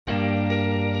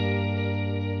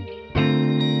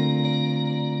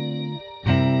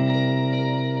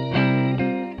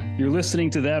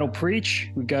listening to That'll Preach.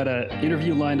 We've got an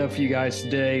interview lined up for you guys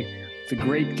today. It's a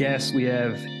great guest. We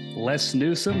have Les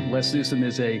Newsom. Les Newsom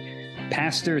is a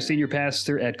senior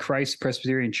pastor at Christ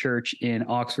Presbyterian Church in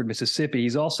Oxford, Mississippi.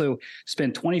 He's also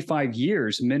spent 25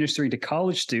 years ministering to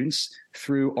college students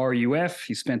through RUF.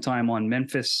 He spent time on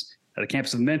Memphis, the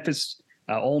campus of Memphis,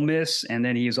 Ole Miss, and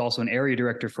then he is also an area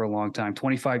director for a long time,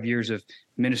 25 years of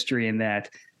ministry in that.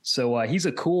 So he's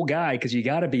a cool guy because you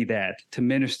got to be that to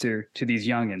minister to these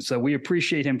youngins. So we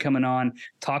appreciate him coming on,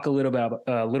 talk a little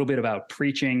bit about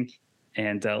preaching.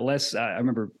 And Les, I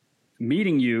remember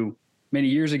meeting you many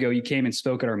years ago. You came and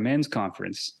spoke at our men's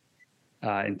conference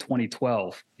in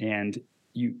 2012, and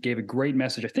you gave a great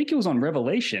message. I think it was on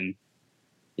Revelation.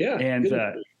 Yeah, and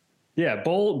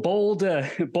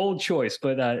bold choice,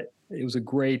 but it was a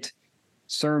great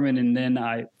sermon. And then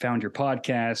I found your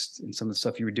podcast and some of the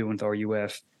stuff you were doing with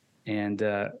RUF, and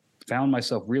found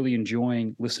myself really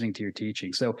enjoying listening to your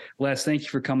teaching. So, Les, thank you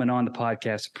for coming on the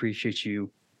podcast. Appreciate you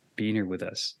being here with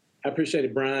us. I appreciate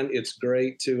it, Brian. It's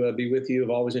great to be with you. I've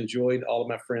always enjoyed all of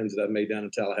my friends that I've made down in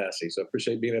Tallahassee. So I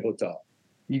appreciate being able to talk.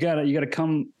 You gotta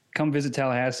come visit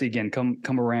Tallahassee again.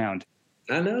 Come around.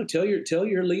 I know. Tell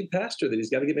your lead pastor that he's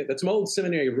got to get me. That's my old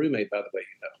seminary roommate, by the way.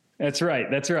 You know. That's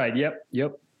right. Yep.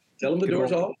 Tell him the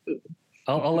door's open.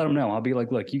 I'll let him know. I'll be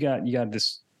like, look, you got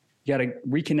to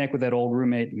reconnect with that old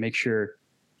roommate and make sure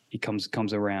he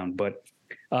comes around. But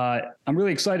I'm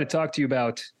really excited to talk to you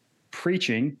about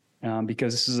preaching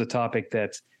because this is a topic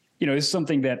that, is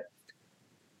something that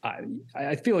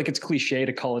I feel like it's cliche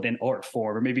to call it an art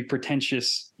form or maybe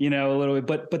pretentious, a little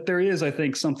bit, but there is, I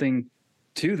think, something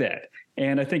to that.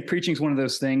 And I think preaching is one of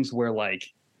those things where like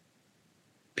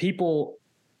people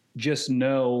just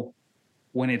know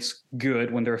when it's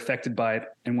good, when they're affected by it,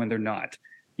 and when they're not,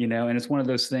 and it's one of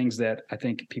those things that I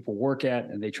think people work at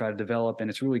and they try to develop. And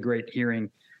it's really great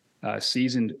hearing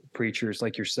seasoned preachers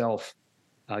like yourself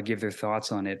give their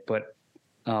thoughts on it. But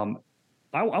I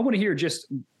want to hear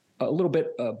just a little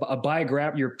bit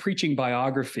your preaching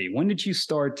biography. When did you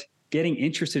start getting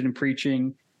interested in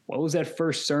preaching? What was that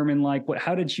first sermon like?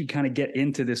 How did you kind of get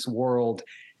into this world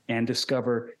and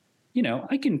discover,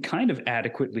 I can kind of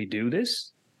adequately do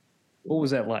this? What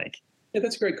was that like? Yeah,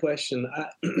 that's a great question.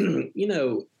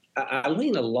 I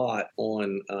lean a lot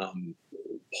on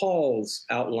Paul's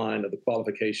outline of the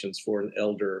qualifications for an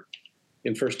elder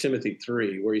in 1 Timothy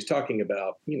 3, where he's talking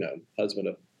about, husband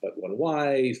of but one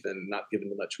wife and not giving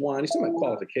them much wine. He's talking about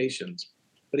qualifications,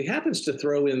 but he happens to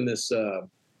throw in this kind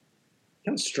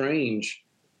of strange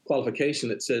qualification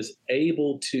that says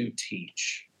able to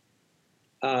teach.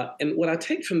 And what I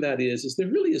take from that is there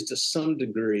really is to some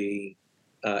degree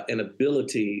an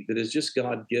ability that is just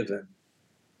God-given,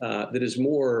 that is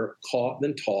more caught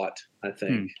than taught, I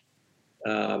think,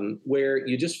 where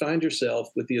you just find yourself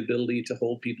with the ability to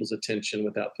hold people's attention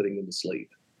without putting them to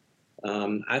sleep.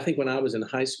 I think when I was in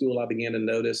high school, I began to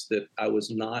notice that I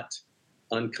was not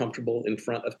uncomfortable in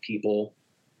front of people.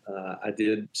 I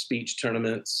did speech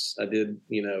tournaments. I did,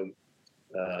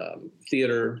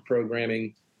 theater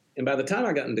programming. And by the time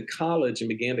I got into college and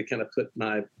began to kind of put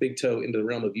my big toe into the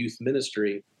realm of youth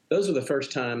ministry, those were the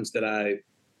first times that I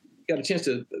got a chance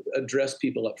to address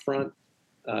people up front.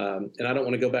 And I don't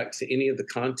want to go back to any of the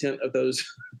content of those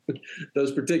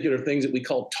those particular things that we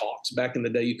called talks back in the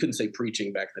day. You couldn't say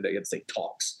preaching back in the day. You had to say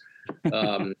talks.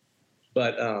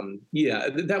 But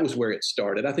that was where it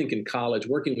started. I think in college,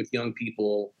 working with young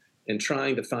people and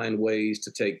trying to find ways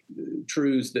to take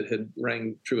truths that had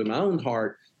rang true in my own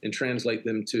heart and translate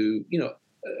them to,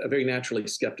 a very naturally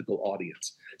skeptical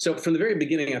audience. So from the very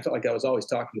beginning, I felt like I was always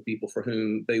talking to people for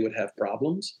whom they would have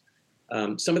problems.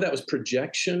 Some of that was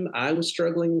projection. I was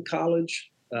struggling in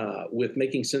college with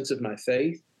making sense of my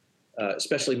faith,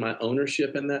 especially my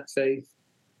ownership in that faith.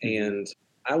 And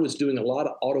I was doing a lot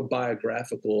of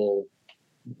autobiographical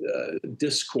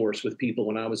discourse with people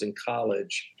when I was in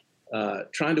college,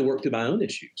 trying to work through my own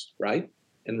issues, right?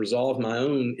 And resolve my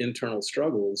own internal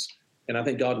struggles. And I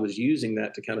think God was using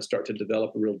that to kind of start to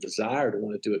develop a real desire to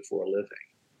want to do it for a living.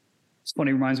 It's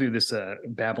funny. It reminds me of this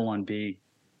Babylon Bee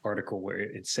article where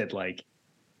it said like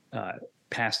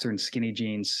pastor in skinny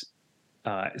jeans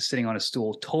sitting on a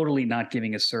stool, totally not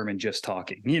giving a sermon, just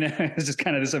talking. It's just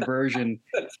kind of this aversion.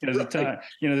 The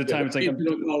time it's like you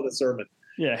don't call it a sermon.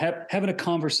 Yeah, having a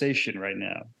conversation right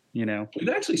now. We've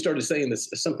actually started saying this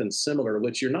something similar,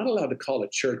 which you're not allowed to call a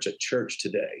church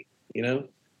today.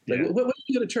 What do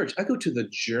you go to church? I go to the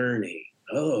journey.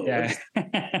 Oh, yeah.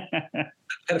 I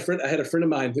had a friend of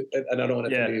mine, and I don't want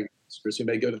to tell you, who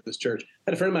may go to this church.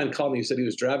 I had a friend of mine call me and said he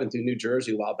was driving through New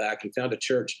Jersey a while back and found a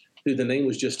church who the name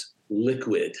was just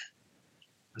Liquid.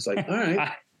 I was like, all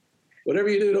right, whatever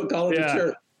you do, don't call it a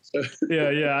church. So,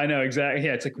 Yeah, I know exactly.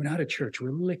 Yeah, it's like we're not a church,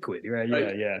 we're liquid, right?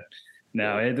 right. Yeah.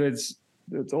 No, it's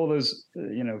all those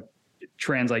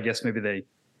trends. I guess maybe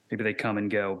they come and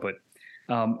go, but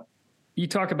you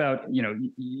talk about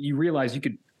you realize you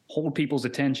could hold people's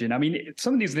attention. I mean,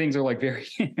 some of these things are like very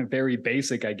very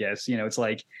basic. I guess it's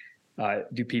like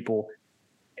do people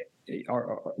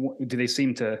do they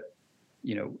seem to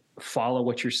follow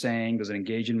what you're saying? Does it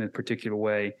engage in a particular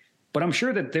way? But I'm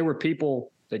sure that there were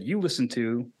people that you listened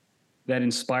to that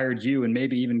inspired you and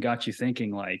maybe even got you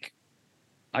thinking like,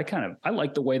 I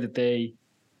like the way that they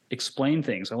explain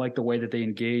things. I like the way that they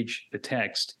engage the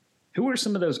text. Who are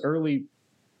some of those early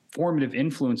formative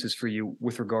influences for you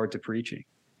with regard to preaching?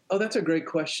 Oh, that's a great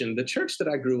question. The church that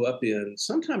I grew up in,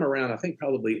 sometime around, I think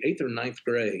probably eighth or ninth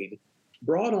grade,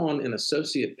 brought on an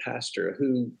associate pastor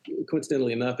who,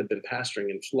 coincidentally enough, had been pastoring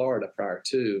in Florida prior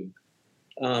to,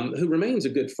 who remains a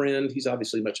good friend. He's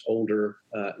obviously much older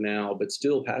now, but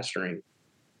still pastoring,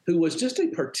 who was just a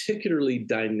particularly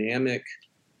dynamic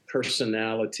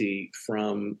personality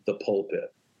from the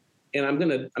pulpit. And I'm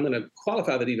gonna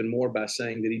qualify that even more by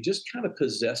saying that he just kind of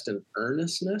possessed an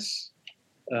earnestness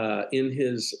in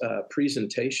his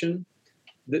presentation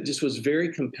that just was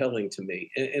very compelling to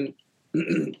me. And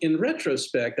in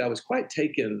retrospect, I was quite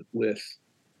taken with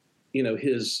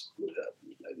his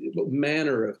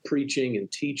manner of preaching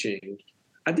and teaching.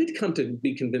 I did come to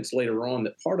be convinced later on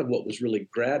that part of what was really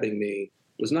grabbing me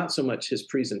was not so much his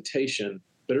presentation,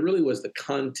 but it really was the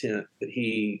content that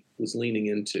he was leaning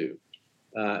into.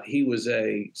 He was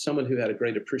someone who had a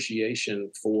great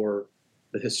appreciation for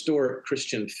the historic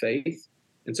Christian faith,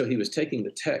 and so he was taking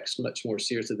the text much more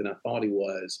seriously than I thought he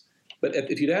was. But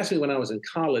if you'd asked me when I was in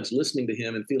college, listening to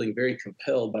him and feeling very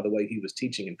compelled by the way he was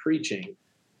teaching and preaching,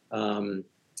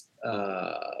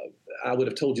 I would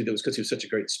have told you that it was because he was such a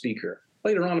great speaker.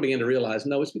 Later on, I began to realize,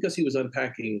 no, it's because he was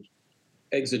unpacking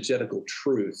exegetical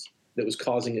truth that was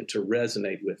causing it to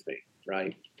resonate with me,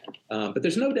 right? But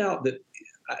there's no doubt that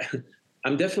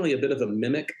I'm definitely a bit of a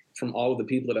mimic from all of the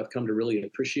people that I've come to really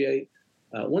appreciate.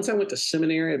 Once I went to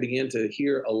seminary, I began to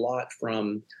hear a lot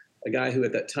from a guy who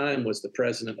at that time was the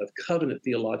president of Covenant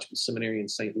Theological Seminary in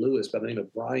St. Louis by the name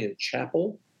of Brian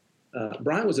Chappell.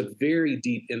 Brian was a very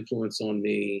deep influence on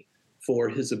me for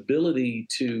his ability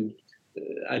to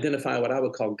identify what I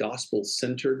would call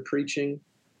gospel-centered preaching,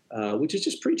 which is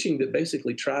just preaching that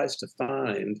basically tries to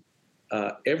find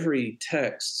every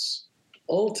text's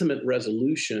ultimate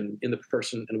resolution in the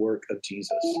person and work of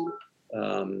Jesus.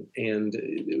 And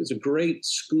it was a great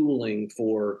schooling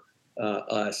for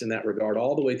us in that regard,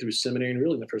 all the way through seminary and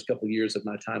really in the first couple of years of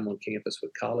my time on campus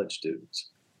with college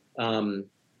students.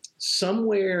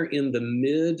 Somewhere in the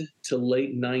mid to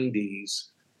late 90s,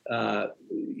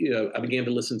 I began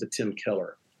to listen to Tim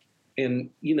Keller. And,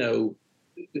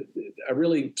 I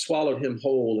really swallowed him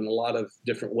whole in a lot of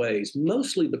different ways,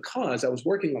 mostly because I was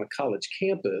working on a college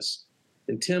campus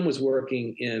and Tim was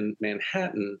working in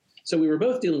Manhattan. So we were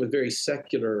both dealing with very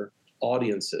secular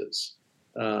audiences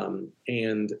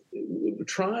and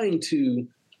trying to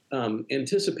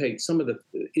anticipate some of the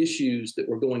issues that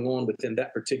were going on within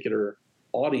that particular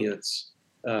audience.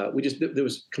 There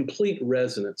was complete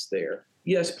resonance there.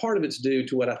 Yes, part of it's due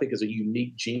to what I think is a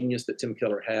unique genius that Tim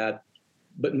Keller had,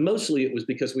 but mostly it was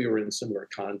because we were in similar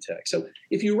context. So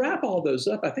if you wrap all those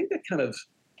up, I think that kind of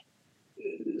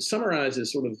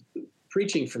summarizes sort of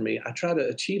preaching for me. I try to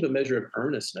achieve a measure of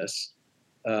earnestness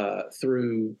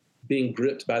through being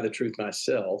gripped by the truth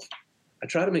myself. I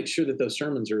try to make sure that those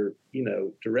sermons are,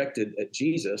 directed at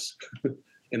Jesus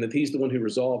and that he's the one who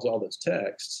resolves all those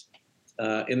texts.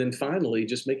 And then finally,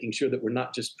 just making sure that we're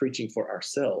not just preaching for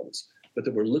ourselves, but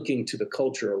that we're looking to the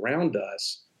culture around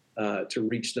us to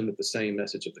reach them with the same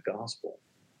message of the gospel.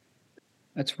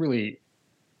 That's really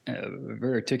a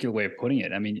very articulate way of putting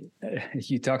it. I mean,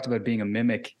 you talked about being a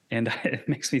mimic, and it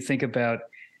makes me think about,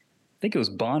 I think it was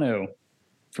Bono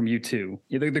from U2,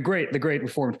 the great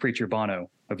Reformed preacher Bono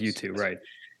of U2, right?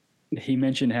 He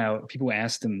mentioned how people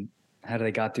asked him how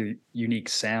they got their unique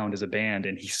sound as a band,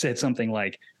 and he said something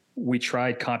like, "We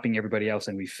tried copying everybody else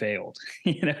and we failed."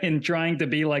 In trying to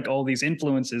be like all these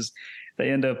influences, they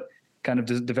end up kind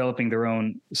of developing their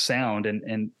own sound,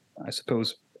 and I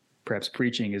suppose perhaps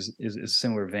preaching is a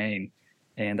similar vein.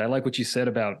 And I like what you said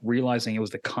about realizing it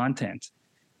was the content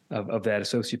of that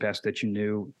associate pastor that you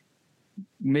knew.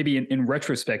 Maybe in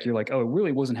retrospect, you're like, oh, it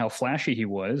really wasn't how flashy he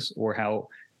was or how,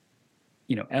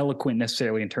 eloquent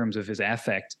necessarily in terms of his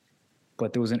affect,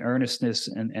 but there was an earnestness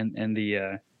and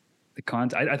the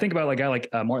content. I think about like a guy like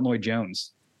Martin Lloyd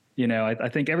Jones. I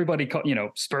think everybody,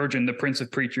 Spurgeon, the Prince of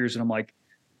Preachers, and I'm like,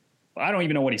 I don't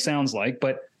even know what he sounds like,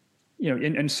 but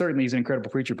and certainly he's an incredible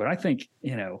preacher, but I think,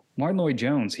 Martin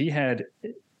Lloyd-Jones,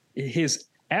 his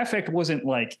affect wasn't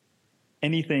like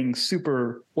anything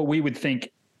super, what we would think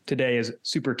today as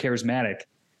super charismatic,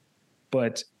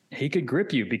 but he could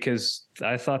grip you because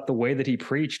I thought the way that he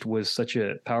preached was such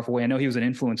a powerful way. I know he was an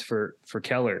influence for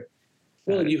Keller.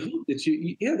 Well, you hope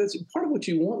that that's part of what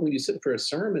you want when you sit for a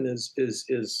sermon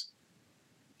is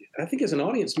I think as an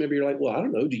audience member, you're like, well, I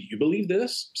don't know. Do you believe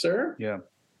this, sir? Yeah.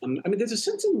 I mean, there's a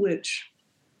sense in which,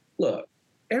 look,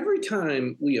 every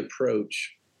time we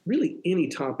approach really any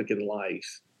topic in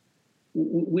life,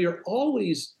 we are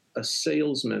always a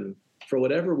salesman for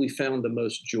whatever we found the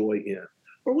most joy in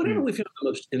or whatever we found the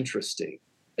most interesting.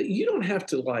 You don't have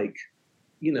to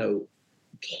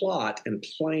plot and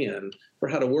plan for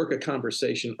how to work a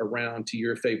conversation around to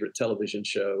your favorite television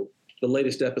show, the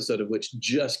latest episode of which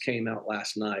just came out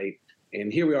last night.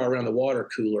 And here we are around the water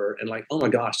cooler and like, oh my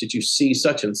gosh, did you see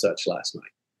such and such last night?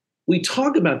 We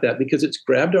talk about that because it's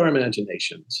grabbed our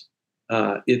imaginations.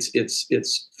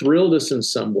 It's thrilled us in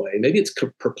some way. Maybe it's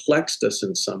perplexed us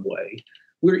in some way.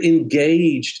 We're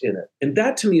engaged in it. And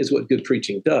that to me is what good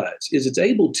preaching does, is it's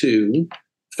able to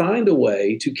find a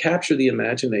way to capture the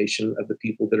imagination of the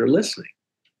people that are listening.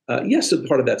 Yes, so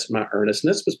part of that's my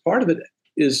earnestness, but part of it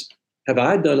is, have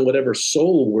I done whatever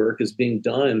soul work is being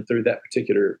done through that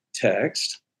particular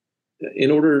text in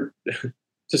order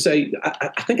to say,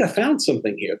 I think I found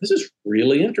something here. This is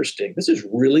really interesting. This is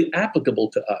really applicable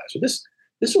to us. Or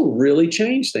this will really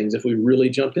change things if we really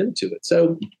jump into it.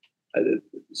 So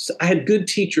I had good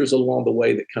teachers along the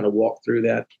way that kind of walked through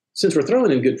that. Since we're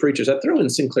throwing in good preachers, I throw in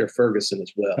Sinclair Ferguson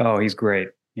as well. Oh, he's great.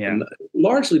 Yeah. And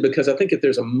largely because I think if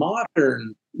there's a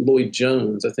modern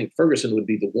Lloyd-Jones, I think Ferguson would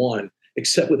be the one,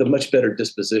 except with a much better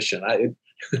disposition.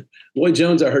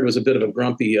 Lloyd-Jones, I heard, was a bit of a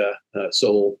grumpy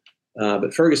soul,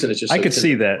 but Ferguson is just. I could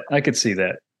see that.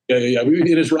 Yeah.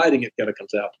 In his writing, it kind of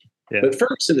comes out. Yeah. But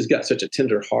Ferguson has got such a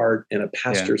tender heart and a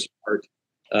pastor's heart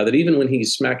that even when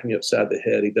he's smacking you upside the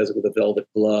head, he does it with a velvet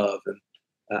glove. And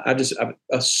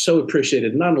I've so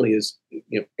appreciated not only his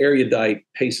erudite,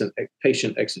 patient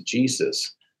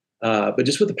exegesis, but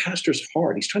just with the pastor's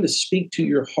heart. He's trying to speak to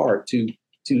your heart,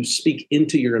 to speak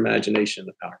into your imagination in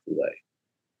a powerful way.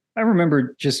 I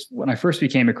remember just when I first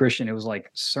became a Christian, it was like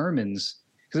sermons,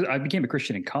 because I became a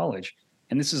Christian in college,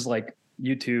 and this is like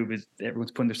YouTube,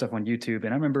 everyone's putting their stuff on YouTube.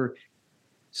 And I remember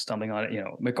stumbling on it,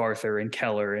 MacArthur and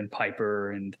Keller and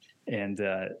Piper and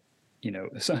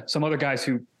some other guys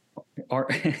who are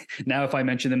now, if I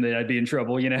mention them, that I'd be in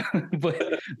trouble,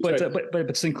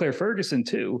 but Sinclair Ferguson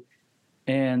too.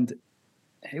 And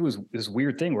it was this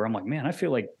weird thing where I'm like, man, I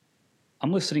feel like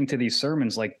I'm listening to these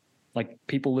sermons like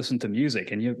people listen to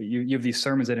music, and you have these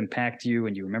sermons that impact you,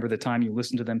 and you remember the time you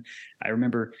listened to them. I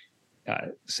remember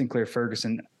Sinclair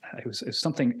Ferguson. I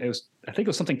think it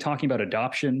was something talking about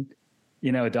adoption,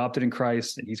 adopted in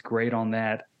Christ, and he's great on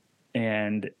that.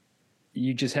 And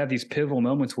you just have these pivotal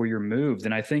moments where you're moved,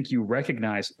 and I think you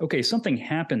recognize, okay, something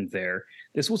happened there.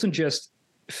 This wasn't just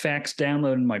facts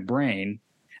downloaded in my brain.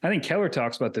 I think Keller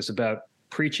talks about this, about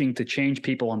preaching to change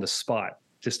people on the spot.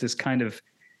 Just this kind of,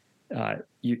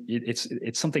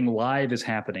 it's something live is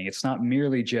happening. It's not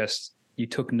merely just you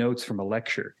took notes from a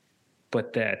lecture,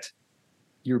 but that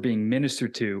you're being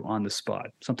ministered to on the spot.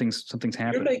 Something's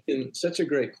happening. You're making such a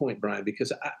great point, Brian,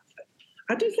 because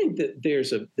I do think that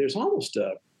there's almost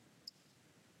a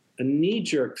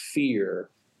knee-jerk fear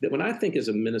that when I think as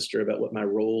a minister about what my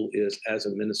role is as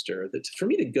a minister, that for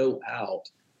me to go out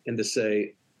and to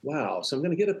say, wow, so I'm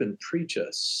going to get up and preach a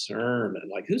sermon.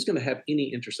 Like, who's going to have any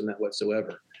interest in that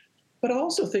whatsoever? But I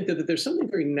also think that there's something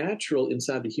very natural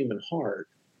inside the human heart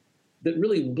that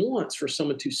really wants for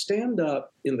someone to stand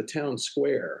up in the town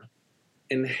square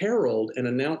and herald an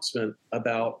announcement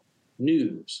about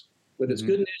news, whether it's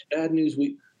good news, bad news.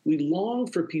 We long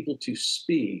for people to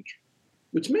speak,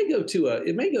 which may go to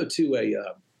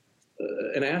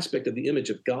an aspect of the image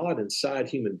of God inside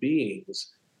human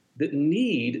beings that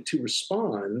need to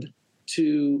respond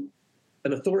to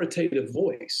an authoritative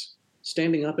voice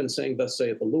standing up and saying, "Thus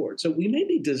saith the Lord." So we may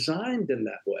be designed in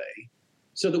that way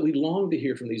so that we long to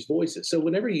hear from these voices. So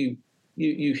whenever you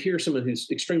hear someone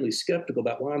who's extremely skeptical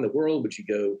about why in the world would you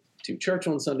go to church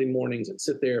on Sunday mornings and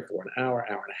sit there for an hour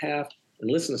and a half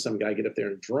and listen to some guy get up there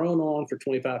and drone on for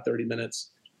 25, 30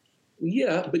 minutes.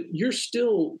 Yeah, but you're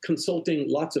still consulting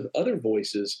lots of other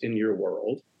voices in your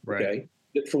world, right, okay,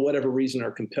 that for whatever reason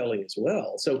are compelling as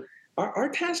well. So our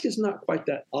task is not quite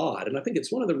that odd. And I think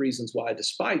it's one of the reasons why,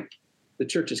 despite the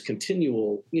church's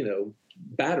continual,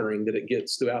 battering that it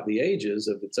gets throughout the ages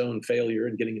of its own failure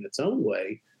and getting in its own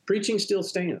way, preaching still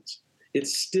stands. It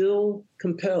still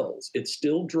compels. It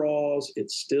still draws.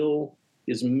 It still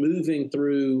is moving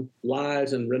through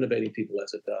lives and renovating people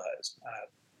as it does.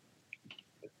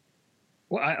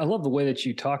 Well, I love the way that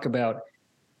you talk about,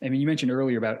 I mean, you mentioned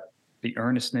earlier about the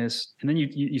earnestness, and then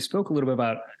you spoke a little bit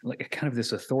about like kind of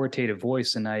this authoritative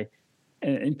voice. And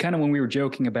kind of when we were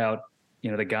joking about,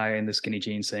 the guy in the skinny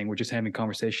jeans saying, we're just having a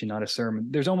conversation, not a sermon.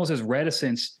 There's almost this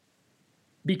reticence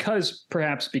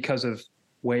perhaps because of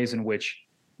ways in which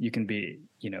you can be,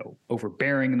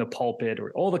 overbearing in the pulpit,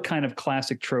 or all the kind of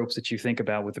classic tropes that you think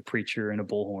about with the preacher and a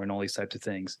bullhorn, all these types of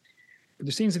things. But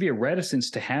there seems to be a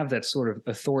reticence to have that sort of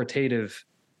authoritative,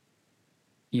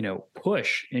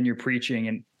 push in your preaching.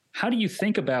 And how do you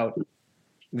think about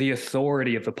the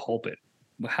authority of the pulpit?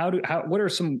 What are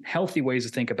some healthy ways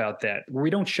to think about that, where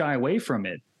we don't shy away from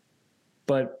it,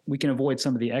 but we can avoid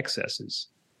some of the excesses?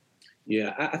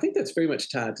 Yeah, I think that's very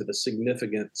much tied to the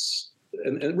significance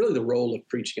and really the role of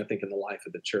preaching, I think, in the life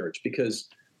of the church, because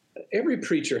every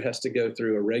preacher has to go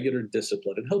through a regular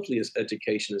discipline, and hopefully his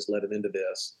education has led him into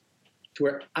this, to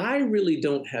where I really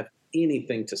don't have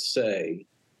anything to say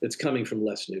that's coming from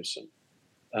Les Newsom.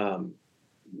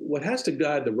 What has to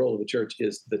guide the role of the church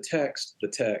is the text,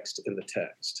 and the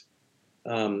text.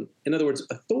 In other words,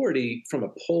 authority from a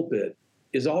pulpit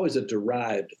is always a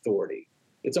derived authority.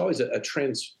 It's always a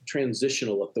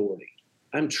transitional authority.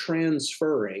 I'm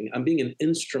being an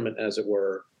instrument, as it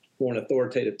were, for an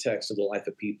authoritative text of the life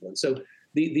of people. And so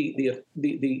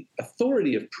the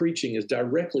authority of preaching is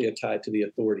directly tied to the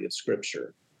authority of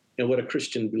Scripture and what a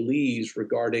Christian believes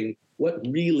regarding what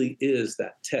really is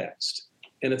that text.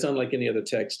 And it's unlike any other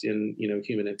text in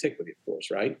human antiquity, of course,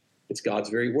 right? It's God's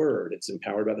very word. It's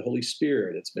empowered by the Holy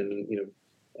Spirit. It's been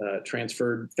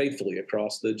transferred faithfully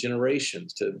across the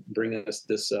generations to bring us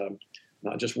this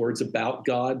not just words about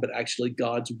God, but actually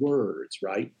God's words,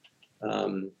 right?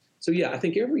 So yeah, I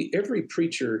think every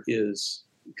preacher is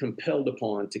compelled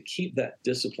upon to keep that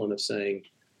discipline of saying,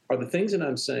 are the things that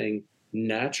I'm saying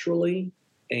naturally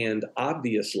and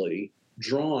obviously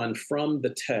drawn from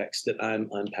the text that I'm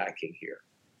unpacking here?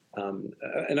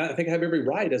 And I think I have every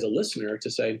right as a listener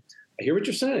to say, I hear what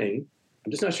you're saying.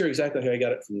 I'm just not sure exactly how I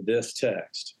got it from this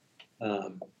text.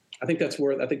 I think that's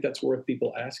worth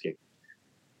people asking.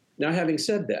 Now, having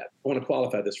said that, I want to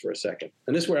qualify this for a second.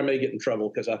 And this is where I may get in trouble,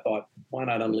 because I thought, why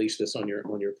not unleash this on your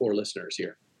poor listeners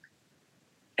here?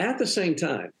 At the same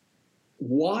time,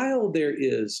 while there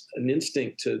is an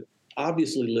instinct to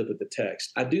obviously live with the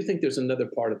text, I do think there's another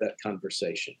part of that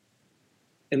conversation.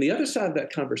 And the other side of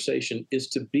that conversation is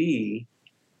to be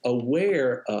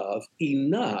aware of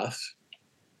enough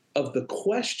of the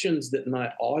questions that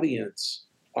my audience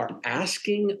are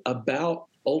asking about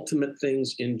ultimate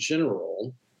things in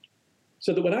general,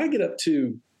 so that when I get up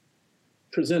to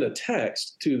present a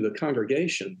text to the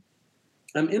congregation,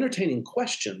 I'm entertaining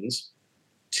questions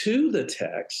to the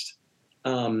text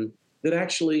that they're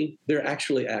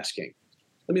actually asking.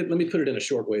 Let me put it in a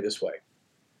short way this way.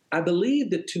 I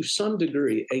believe that to some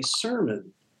degree, a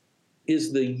sermon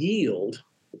is the yield,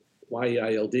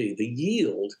 Y-E-I-L-D, the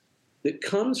yield that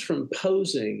comes from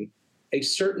posing a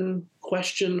certain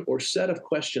question or set of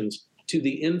questions to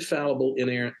the infallible,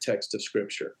 inerrant text of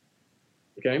Scripture.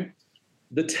 Okay?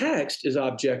 The text is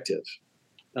objective.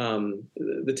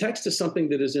 The text is something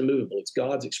that is immovable. It's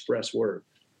God's express word.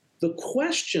 The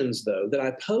questions, though, that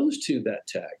I pose to that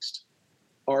text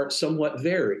are somewhat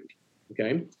varied.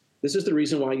 Okay? This is the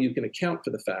reason why you can account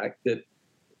for the fact that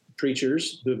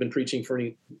preachers who have been preaching for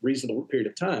any reasonable period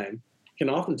of time can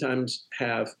oftentimes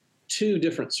have two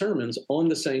different sermons on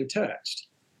the same text.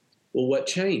 Well, what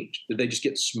changed? Did they just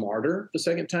get smarter the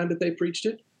second time that they preached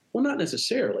it? Well, not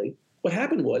necessarily. What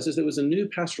happened was there was a new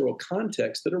pastoral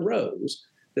context that arose,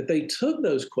 that they took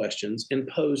those questions and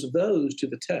posed those to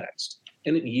the text,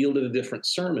 and it yielded a different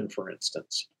sermon, for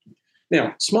instance.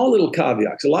 Now, small little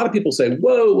caveats. A lot of people say,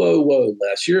 whoa,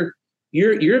 Les,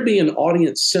 you're being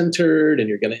audience-centered, and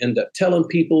you're going to end up telling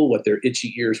people what their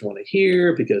itchy ears want to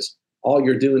hear, because all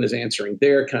you're doing is answering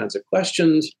their kinds of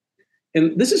questions.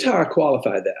 And this is how I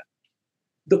qualify that.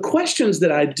 The questions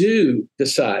that I do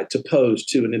decide to pose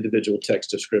to an individual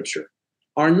text of Scripture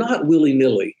are not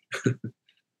willy-nilly.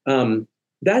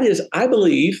 That is, I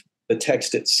believe the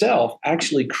text itself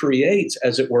actually creates,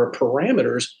 as it were,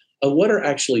 parameters of what are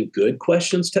actually good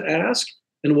questions to ask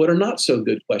and what are not so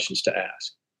good questions to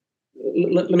ask.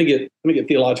 Let me get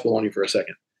theological on you for a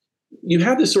second. You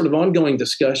have this sort of ongoing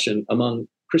discussion among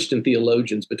Christian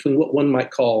theologians between what one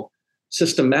might call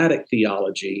systematic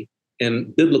theology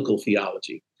and biblical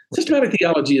theology. Systematic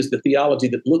theology is the theology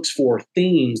that looks for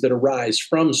themes that arise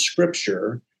from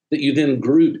Scripture that you then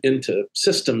group into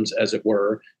systems, as it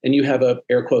were, and you have a,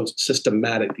 air quotes,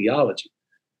 systematic theology.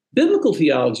 Biblical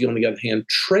theology, on the other hand,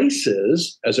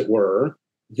 traces, as it were,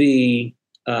 the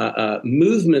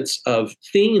movements of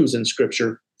themes in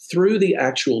Scripture through the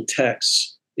actual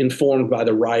texts informed by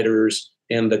the writers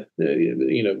and the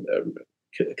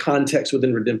context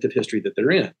within redemptive history that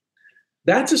they're in.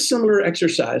 That's a similar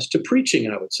exercise to preaching,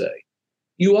 I would say.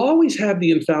 You always have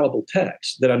the infallible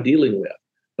text that I'm dealing with,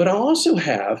 but I also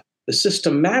have the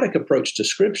systematic approach to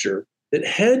Scripture that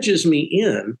hedges me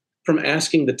in from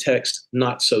asking the text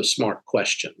not so smart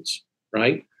questions,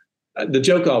 right? The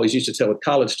joke I always used to tell with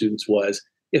college students was,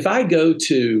 if I go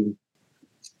to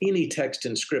any text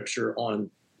in Scripture on,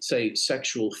 say,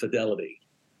 sexual fidelity,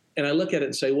 and I look at it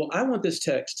and say, well, I want this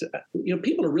text to,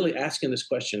 people are really asking this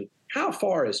question, how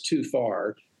far is too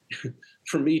far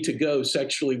for me to go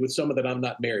sexually with someone that I'm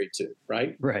not married to,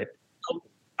 right? Right.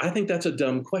 I think that's a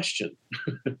dumb question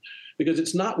because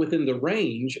it's not within the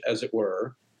range, as it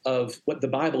were, of what the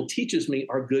Bible teaches me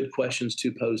are good questions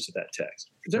to pose to that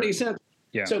text. Does that make sense?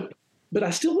 Yeah. So, but I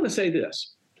still want to say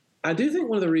this. I do think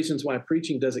one of the reasons why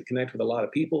preaching doesn't connect with a lot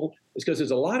of people is because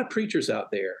there's a lot of preachers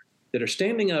out there that are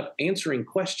standing up answering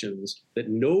questions that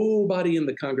nobody in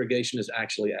the congregation is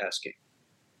actually asking.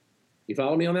 You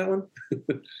follow me on that one?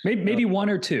 Maybe one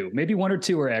or two. Maybe one or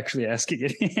two are actually asking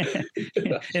it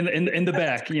in the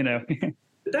back,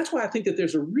 That's why I think that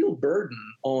there's a real burden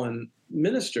on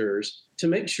ministers to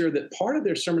make sure that part of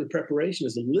their sermon preparation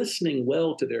is listening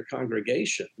well to their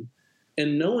congregation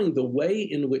and knowing the way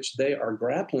in which they are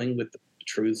grappling with the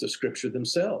truths of Scripture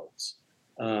themselves.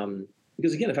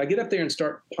 Because again, if I get up there and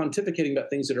start pontificating about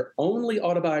things that are only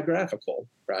autobiographical,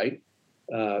 right,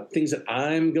 things that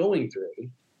I'm going through,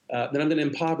 then I'm going to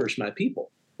impoverish my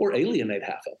people or alienate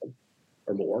half of them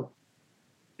or more.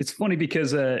 It's funny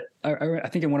because I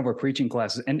think in one of our preaching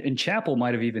classes, and Chappell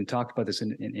might have even talked about this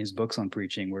in his books on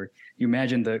preaching, where you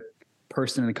imagine the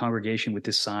person in the congregation with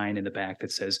this sign in the back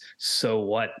that says, so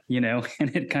what, and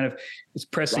it kind of is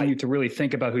pressing you to really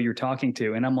think about who you're talking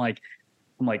to. And I'm like,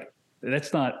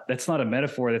 that's not a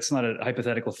metaphor. That's not a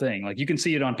hypothetical thing. Like, you can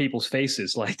see it on people's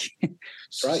faces. Like,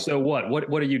 so what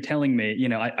are you telling me?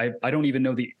 I don't even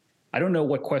know I don't know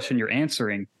what question you're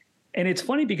answering. And it's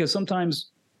funny because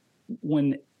sometimes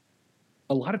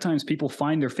a lot of times people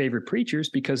find their favorite preachers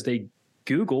because they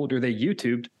Googled or they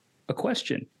YouTubed a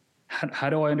question. How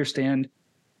do I understand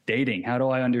dating? How do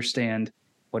I understand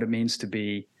what it means to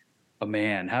be a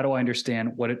man? How do I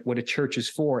understand what a church is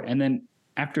for? And then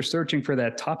after searching for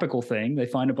that topical thing, they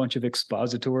find a bunch of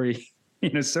expository,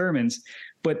 sermons,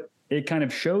 but it kind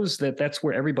of shows that that's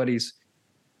where everybody's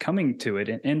coming to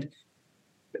it. And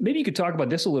maybe you could talk about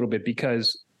this a little bit,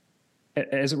 because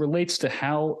as it relates to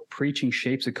how preaching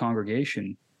shapes a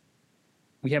congregation,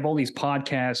 we have all these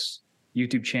podcasts,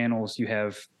 YouTube channels, you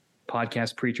have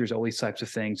podcast preachers, all these types of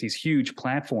things, these huge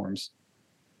platforms.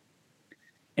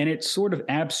 And it sort of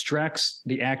abstracts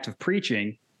the act of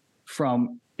preaching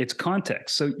from its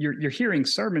context. So you're hearing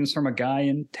sermons from a guy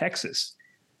in Texas,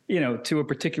 to a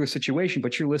particular situation,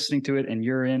 but you're listening to it and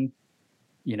you're in,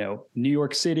 New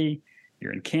York City,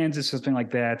 you're in Kansas, something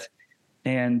like that.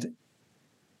 And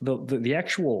the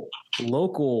actual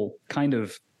local kind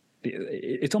of,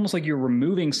 it's almost like you're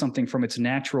removing something from its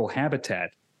natural habitat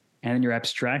and then you're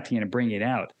abstracting it and bringing it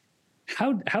out.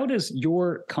 How does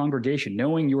your congregation,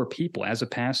 knowing your people as a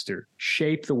pastor,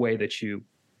 shape the way that you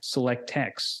select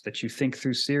texts, that you think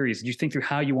through series, you think through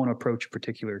how you want to approach a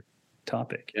particular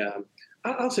topic? Yeah,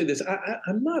 I'll say this.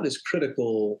 I'm not as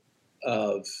critical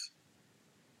of,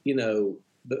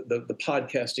 the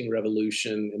podcasting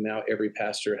revolution, and now every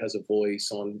pastor has a voice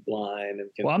online.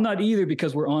 Well, I'm not either,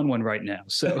 because we're on one right now.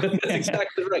 So that's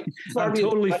exactly right. I'm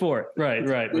totally for it.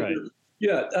 Right.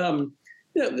 Yeah.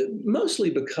 Mostly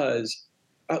because,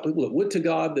 look, would to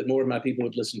God that more of my people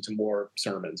would listen to more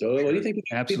sermons. What do you think?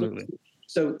 Absolutely.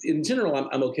 So in general,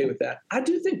 I'm okay with that. I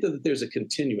do think that there's a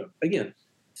continuum. Again,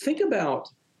 think about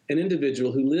an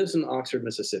individual who lives in Oxford,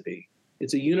 Mississippi.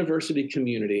 It's a university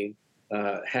community.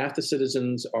 Half the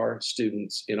citizens are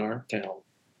students in our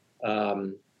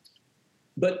town.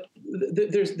 But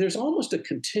there's almost a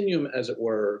continuum, as it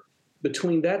were,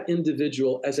 between that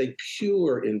individual as a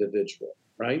pure individual,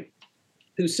 right?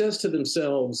 Who says to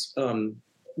themselves,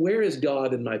 where is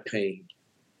God in my pain,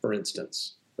 for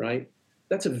instance, right?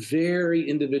 That's a very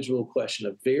individual question,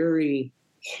 a very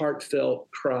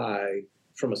heartfelt cry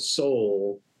from a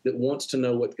soul that wants to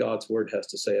know what God's word has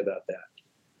to say about that.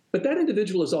 But that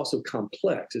individual is also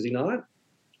complex, is he not?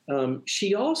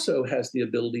 She also has the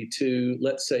ability to,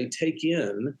 let's say, take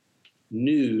in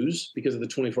news because of the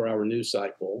 24-hour news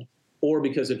cycle, or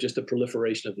because of just the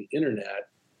proliferation of the internet.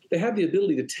 They have the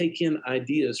ability to take in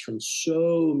ideas from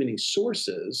so many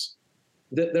sources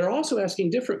they're also asking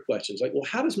different questions like, well,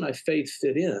 how does my faith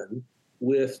fit in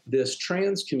with this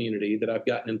trans community that I've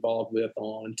gotten involved with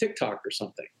on TikTok or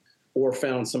something, or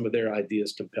found some of their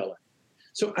ideas compelling?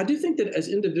 So I do think that as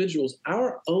individuals,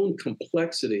 our own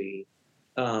complexity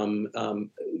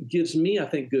gives me, I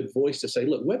think, good voice to say,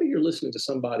 look, whether you're listening to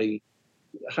somebody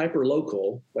hyper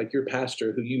local, like your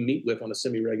pastor who you meet with on a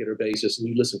semi-regular basis and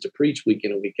you listen to preach week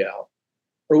in and week out,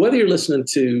 or whether you're listening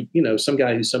to, some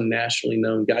guy who's some nationally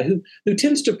known guy who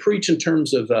tends to preach in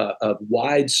terms of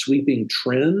wide sweeping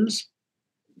trends,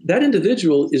 that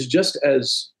individual is just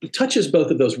as touches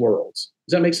both of those worlds.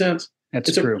 Does that make sense?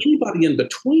 That's true. Anybody in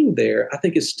between there, I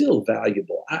think, is still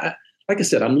valuable. Like I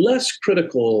said, I'm less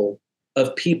critical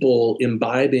of people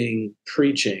imbibing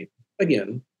preaching.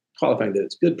 Again, qualifying that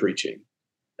it's good preaching,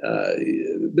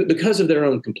 because of their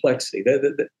own complexity.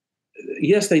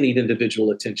 Yes, they need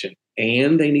individual attention,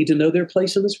 and they need to know their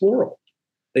place in this world.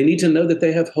 They need to know that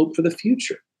they have hope for the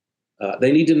future.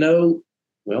 They need to know,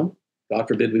 well, God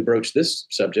forbid we broach this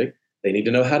subject, they need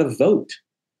to know how to vote.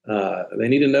 They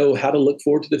need to know how to look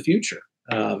forward to the future.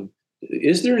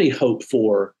 Is there any hope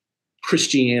for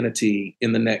Christianity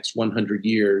in the next 100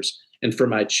 years and for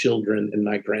my children and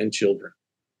my grandchildren?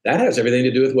 That has everything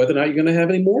to do with whether or not you're going to have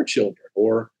any more children,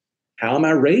 or how am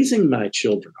I raising my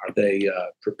children? Are they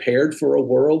prepared for a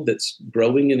world that's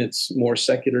growing in its more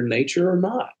secular nature or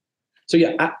not? So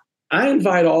yeah, I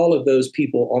invite all of those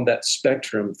people on that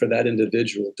spectrum for that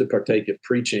individual to partake of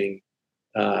preaching,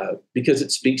 because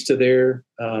it speaks to their,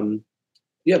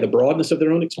 the broadness of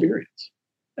their own experience.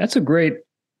 That's a great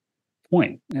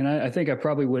point. And I think I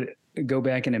probably would go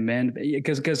back and amend,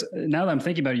 because now that I'm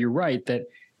thinking about it, you're right, that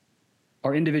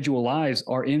our individual lives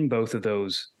are in both of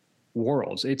those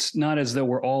worlds. It's not as though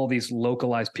we're all these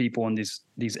localized people and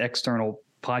these external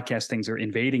podcast things are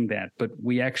invading that, but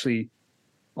we actually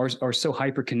are so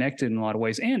hyper connected in a lot of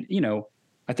ways. And,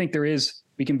 I think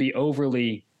we can be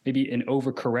overly, maybe an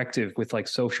overcorrective with like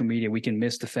social media. We can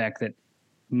miss the fact that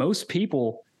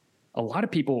a lot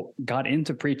of people got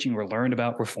into preaching or learned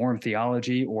about Reformed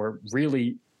theology, or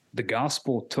really the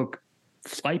gospel took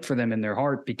flight for them in their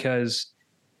heart because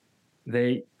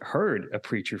they heard a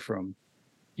preacher from,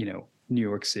 New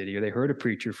York City, or they heard a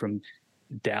preacher from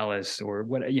Dallas, or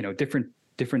what,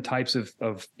 different types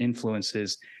of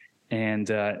influences. And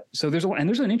so there's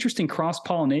an interesting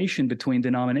cross-pollination between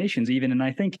denominations even. And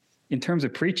I think in terms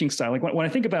of preaching style, like when I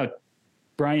think about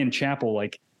Brian Chappell,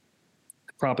 like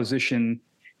proposition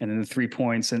and then the 3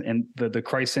 points and the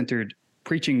Christ-centered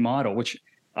preaching model, which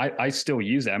I still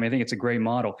use that. I mean, I think it's a great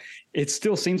model. It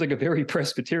still seems like a very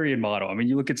Presbyterian model. I mean,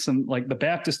 you look at some like the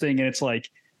Baptist thing and it's like,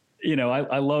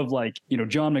 I love like,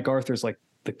 John MacArthur's like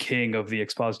the king of the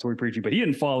expository preaching, but he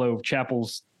didn't follow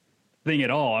Chappell's thing at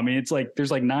all. I mean, it's like,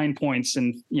 there's like 9 points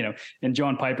and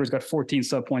John Piper's got 14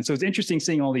 subpoints. So it's interesting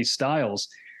seeing all these styles.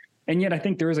 And yet I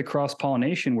think there is a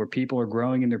cross-pollination where people are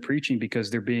growing in their preaching because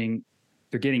they're getting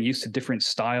used to different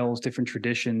styles, different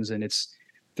traditions, and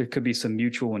there could be some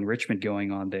mutual enrichment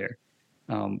going on there.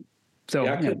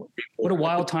 What a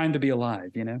wild time to be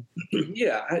alive,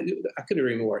 Yeah, I couldn't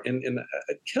agree more. And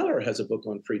Keller has a book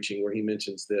on preaching where he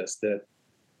mentions this, that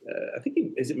I think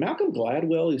is it Malcolm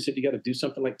Gladwell who said you got to do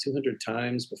something like 200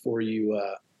 times before you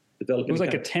develop. It was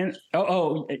like a 10.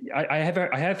 I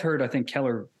have heard, I think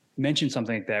Keller mentioned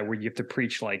something like that, where you have to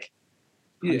preach like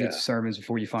hundreds of sermons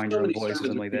before you find your own voice or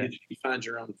something like that. You find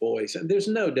your own voice. And there's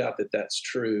no doubt that that's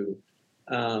true.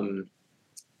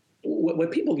 What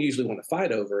people usually want to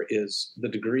fight over is the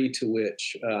degree to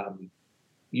which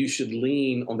you should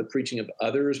lean on the preaching of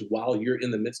others while you're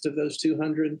in the midst of those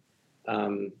 200.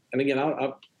 And again,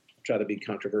 I'll try to be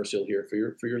controversial here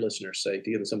for your listeners' sake,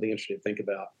 to give them something interesting to think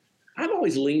about. I've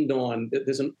always leaned on,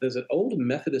 there's an old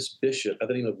Methodist bishop by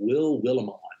the name of Will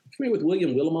Willimon. Familiar with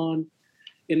William Willimon?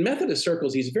 In Methodist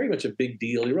circles, he's very much a big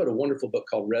deal. He wrote a wonderful book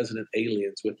called Resident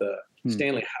Aliens with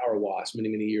Stanley Hauerwas many,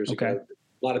 many years ago.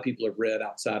 A lot of people have read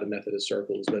outside of Methodist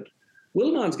circles. But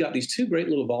Willimon's got these 2 great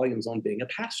little volumes on being a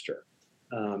pastor.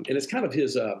 And it's kind of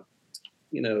his,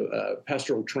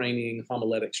 pastoral training,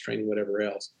 homiletics training, whatever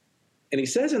else. And he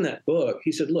says in that book,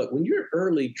 he said, look, when you're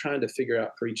early trying to figure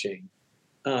out preaching,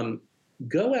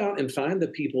 go out and find the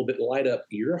people that light up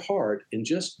your heart and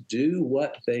just do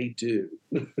what they do.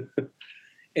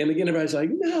 And again, everybody's like,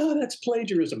 no, that's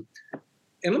plagiarism.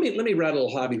 And let me ride a little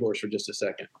hobby horse for just a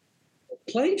second.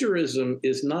 Plagiarism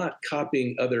is not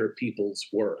copying other people's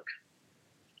work.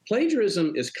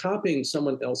 Plagiarism is copying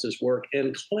someone else's work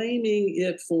and claiming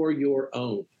it for your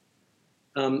own.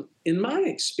 In my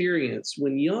experience,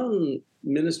 when young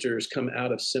ministers come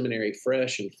out of seminary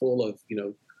fresh and full of,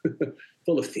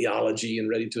 full of theology and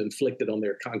ready to inflict it on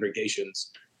their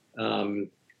congregations,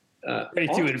 Ready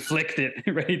to inflict it,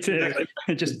 ready to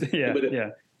just,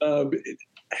 Um,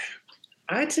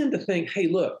 I tend to think, hey,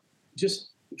 look, just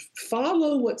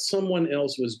follow what someone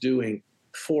else was doing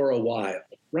for a while,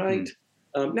 right?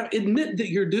 Now, admit that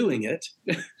you're doing it.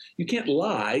 You can't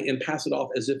lie and pass it off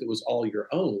as if it was all your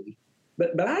own.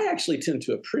 But I actually tend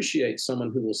to appreciate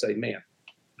someone who will say, man,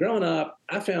 growing up,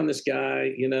 I found this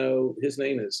guy, his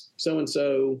name is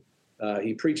so-and-so.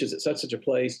 He preaches at such a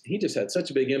place. He just had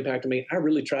such a big impact on me. I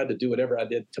really tried to do whatever I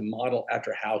did to model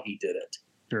after how he did it.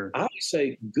 Sure. I always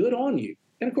say, good on you.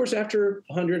 And of course, after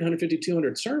 100, 150,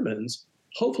 200 sermons,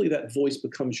 hopefully that voice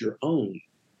becomes your own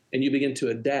and you begin to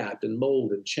adapt and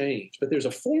mold and change. But there's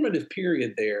a formative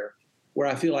period there where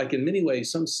I feel like in many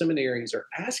ways, some seminaries are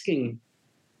asking,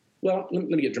 well, let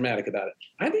me get dramatic about it.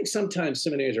 I think sometimes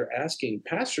seminaries are asking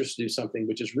pastors to do something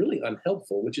which is really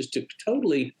unhelpful, which is to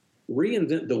totally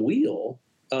reinvent the wheel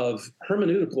of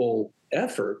hermeneutical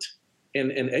effort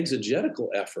and exegetical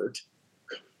effort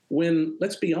when,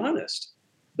 let's be honest,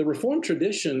 the Reformed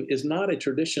tradition is not a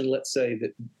tradition, let's say,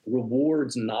 that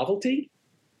rewards novelty.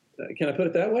 Can I put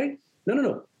it that way?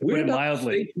 No. We're about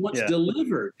faith once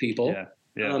delivered, people.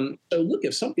 So look,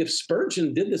 if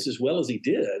Spurgeon did this as well as he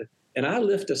did, and I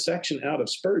lift a section out of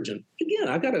Spurgeon, again,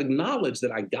 I've got to acknowledge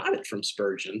that I got it from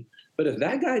Spurgeon. But if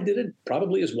that guy did it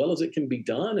probably as well as it can be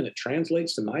done and it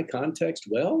translates to my context,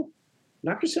 well,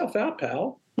 knock yourself out,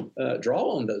 pal. Draw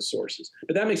on those sources.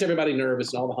 But that makes everybody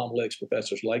nervous, and all the homiletics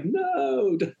professors are like,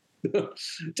 no,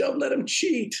 don't let him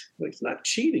cheat. Like, it's not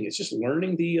cheating. It's just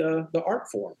learning the art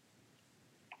form.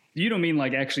 You don't mean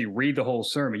like actually read the whole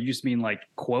sermon. You just mean like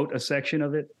quote a section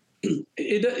of it?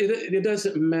 It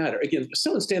doesn't matter. Again, if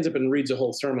someone stands up and reads a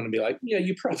whole sermon and be like, yeah,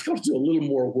 you probably got to do a little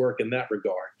more work in that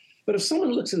regard. But if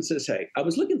someone looks and says, hey, I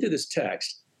was looking through this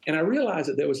text and I realized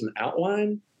that there was an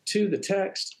outline to the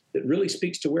text that really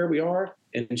speaks to where we are.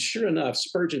 And sure enough,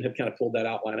 Spurgeon had kind of pulled that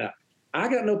outline out. I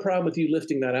got no problem with you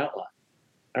lifting that outline.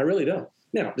 I really don't.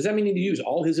 Now, does that mean you need to use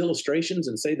all his illustrations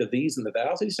and say the these and the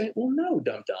thous? He's saying, well, no,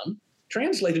 dum-dum.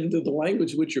 Translate it into the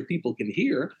language which your people can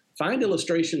hear. Find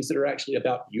illustrations that are actually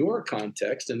about your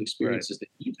context and experiences that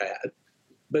you've had.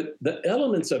 But the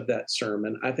elements of that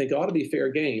sermon, I think, ought to be fair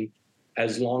game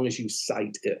as long as you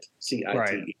cite it. C-I-T-E.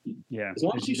 Right. Yeah. As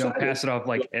long as you don't pass it off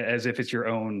like as if it's your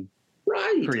own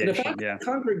creation. And if I'm in a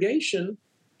congregation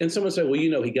and someone said, well,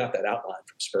 he got that outline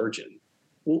from Spurgeon.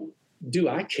 Well, do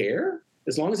I care?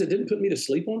 As long as it didn't put me to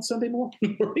sleep on Sunday morning?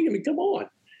 I mean, come on.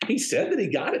 He said that he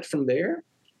got it from there.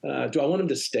 Do I want him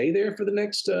to stay there for the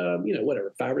next, 5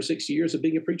 or 6 years of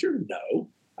being a preacher? No.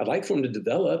 I'd like for him to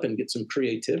develop and get some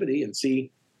creativity and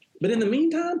see. But in the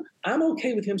meantime, I'm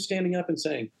okay with him standing up and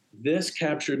saying, this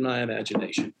captured my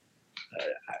imagination.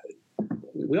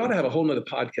 We ought to have a whole nother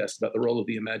podcast about the role of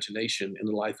the imagination in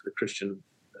the life of the Christian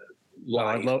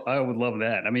life. I would love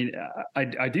that. I mean,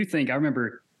 I do think I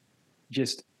remember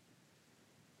just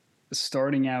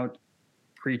starting out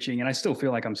preaching, and I still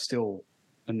feel like I'm still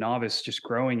a novice just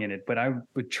growing in it, but I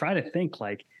would try to think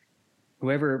like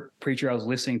whoever preacher I was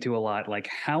listening to a lot, like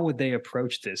how would they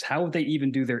approach this? How would they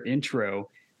even do their intro?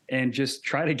 And just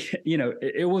try to get,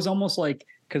 it was almost like,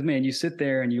 because man, you sit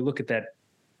there and you look at that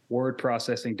word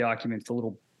processing document, the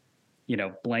little,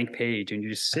 blank page, and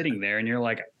you're just sitting there and you're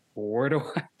like, where do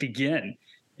I begin?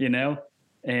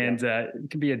 And it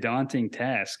can be a daunting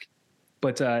task.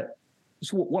 But so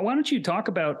why don't you talk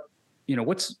about,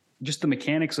 what's just the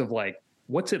mechanics of like,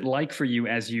 what's it like for you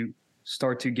as you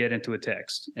start to get into a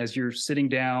text, as you're sitting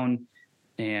down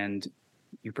and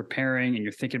you're preparing and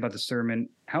you're thinking about the sermon?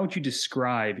 How would you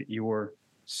describe your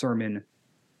sermon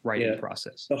writing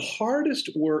process? The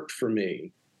hardest work for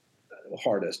me,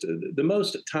 the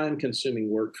most time-consuming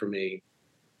work for me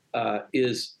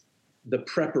is the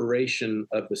preparation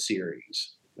of the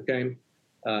series, okay?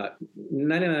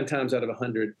 99 times out of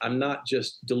 100, I'm not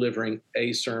just delivering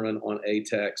a sermon on a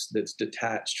text that's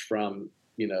detached from,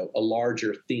 a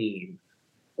larger theme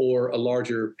or a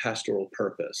larger pastoral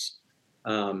purpose.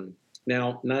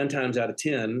 Now, 9 times out of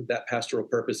 10, that pastoral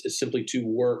purpose is simply to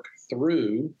work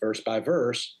through, verse by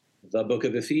verse, the book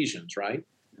of Ephesians, right?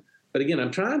 But again,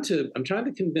 I'm trying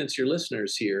to convince your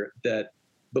listeners here that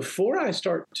before I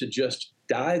start to just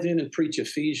dive in and preach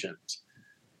Ephesians,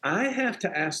 I have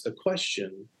to ask the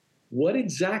question, what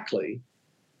exactly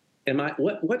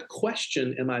what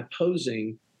question am I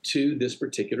posing to this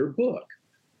particular book?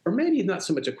 Or maybe not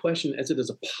so much a question as it is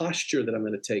a posture that I'm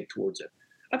going to take towards it.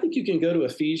 I think you can go to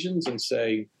Ephesians and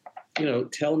say,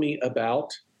 tell me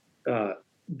about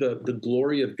the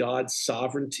glory of God's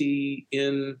sovereignty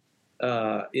in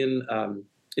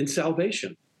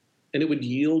salvation, and it would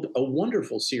yield a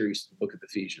wonderful series to the book of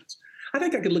Ephesians. I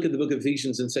think I could look at the book of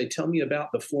Ephesians and say, tell me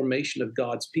about the formation of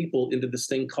God's people into this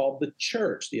thing called the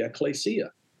church, the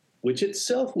ecclesia, which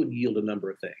itself would yield a number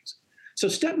of things. So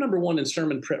step number one in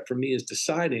sermon prep for me is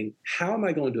deciding, how am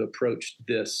I going to approach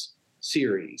this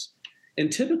series?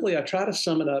 And typically I try to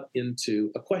sum it up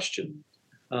into a question.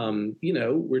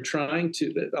 We're trying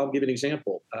to, I'll give an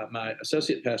example. My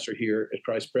associate pastor here at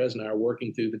Christ Pres and I are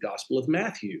working through the Gospel of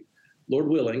Matthew, Lord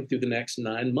willing, through the next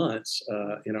 9 months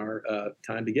in our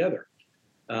time together.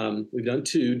 We've done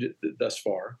 2 thus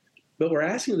far, but we're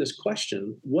asking this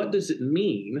question: what does it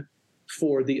mean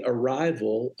for the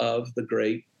arrival of the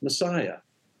great Messiah?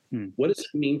 What does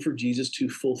it mean for Jesus to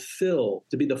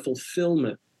be the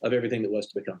fulfillment of everything that was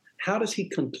to become? How does he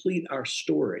complete our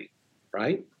story,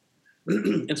 right?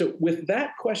 And so with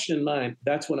that question in mind,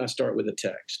 that's when I start with a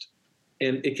text.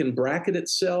 And it can bracket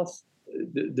itself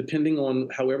depending on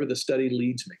however the study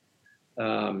leads me.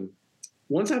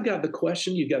 Once I've got the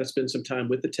question, you've got to spend some time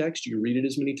with the text. You read it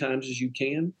as many times as you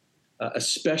can,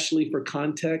 especially for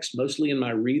context. Mostly in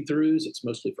my read-throughs, it's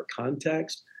mostly for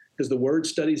context, because the word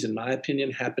studies, in my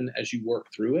opinion, happen as you work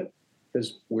through it.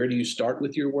 Because where do you start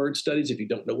with your word studies if you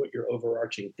don't know what your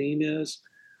overarching theme is?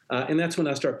 And that's when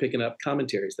I start picking up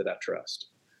commentaries that I trust.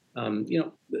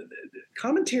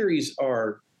 Commentaries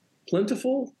are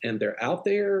plentiful and they're out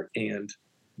there, and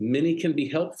many can be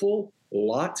helpful.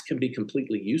 Lots can be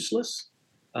completely useless.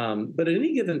 But at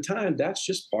any given time, that's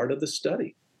just part of the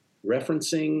study.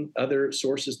 Referencing other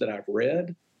sources that I've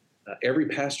read. Every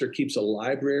pastor keeps a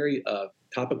library of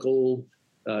topical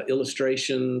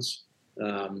illustrations,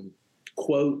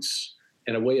 quotes,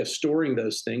 and a way of storing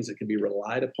those things that can be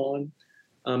relied upon.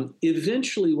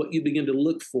 Eventually, what you begin to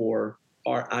look for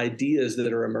are ideas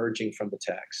that are emerging from the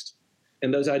text.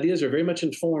 And those ideas are very much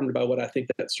informed by what I think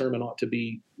that sermon ought to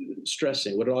be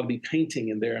stressing, what it ought to be painting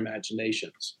in their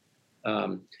imaginations.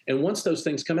 And once those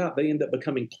things come out, they end up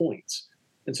becoming points.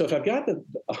 And so if I've got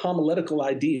a homiletical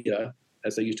idea,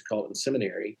 as they used to call it in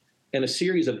seminary, and a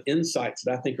series of insights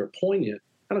that I think are poignant,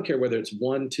 I don't care whether it's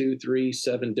 1, 2, 3,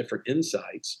 7 different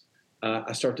insights,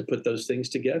 I start to put those things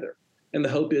together. And the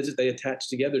hope is that they attach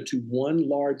together to one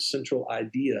large central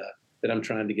idea that I'm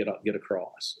trying to get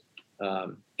across.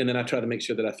 And then I try to make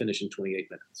sure that I finish in 28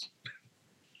 minutes.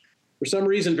 For some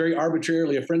reason, very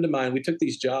arbitrarily, a friend of mine, we took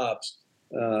these jobs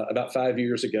about 5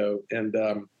 years ago, and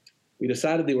we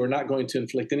decided that we're not going to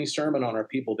inflict any sermon on our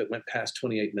people that went past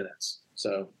 28 minutes.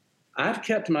 So I've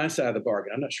kept my side of the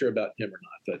bargain. I'm not sure about him or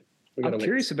not, but I'm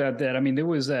curious about that. I mean, there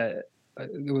was a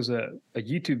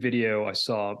YouTube video I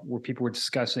saw where people were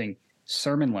discussing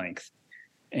sermon length.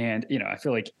 And, I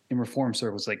feel like in Reform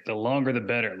circles, like the longer the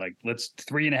better, like let's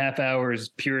 3.5 hours,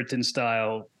 Puritan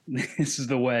style. This is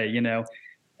the way,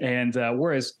 and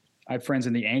whereas I have friends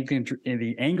in the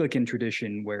Anglican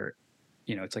tradition where,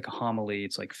 it's like a homily,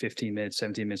 it's like 15 minutes,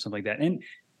 17 minutes, something like that.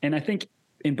 And I think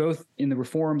in both in the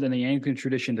Reformed and the Anglican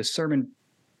tradition, the sermon,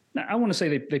 I want to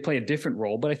say they play a different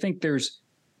role, but I think there's,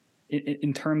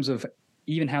 in terms of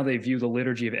even how they view the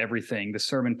liturgy of everything, the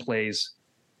sermon plays,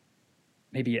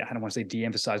 maybe I don't want to say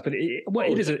de-emphasized, but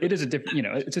it is a different,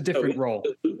 it's a different role.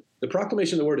 The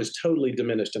proclamation of the word is totally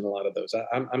diminished in a lot of those.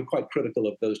 I'm quite critical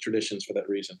of those traditions for that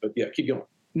reason, but yeah, keep going.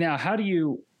 Now, how do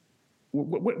you,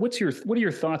 what are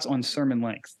your thoughts on sermon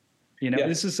length?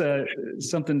 This is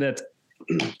something that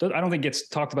I don't think gets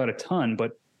talked about a ton,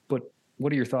 but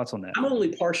what are your thoughts on that? I'm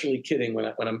only partially kidding when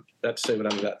I'm about to say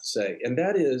what I'm about to say. And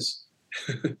that is,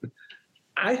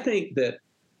 I think that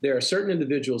there are certain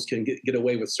individuals can get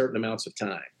away with certain amounts of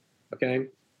time. Okay.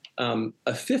 A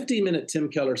 50-minute Tim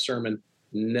Keller sermon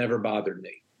never bothered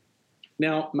me.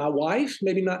 Now, my wife,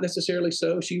 maybe not necessarily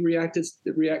so. She reacts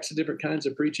to different kinds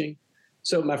of preaching.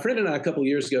 So my friend and I, a couple of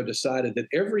years ago, decided that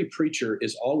every preacher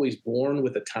is always born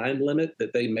with a time limit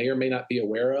that they may or may not be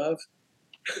aware of.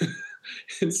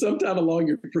 And sometime along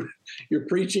your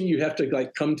preaching, you have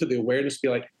to come to the awareness, be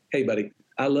like, hey, buddy,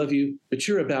 I love you, but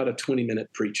you're about a 20-minute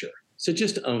preacher. So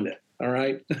just own it. All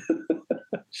right.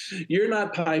 You're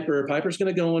not Piper. Piper's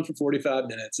going to go on for 45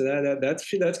 minutes. And that's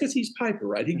because he's Piper,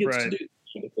 right? He gets to do that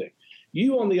kind of thing.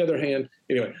 You, on the other hand,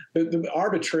 anyway,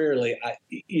 arbitrarily,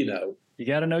 you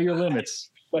got to know your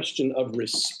limits. Question of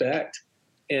respect.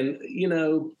 And,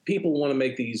 people want to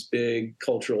make these big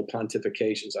cultural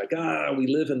pontifications like, we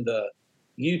live in the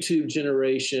YouTube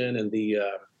generation and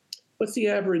what's the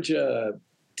average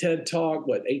TED Talk,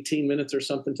 18 minutes or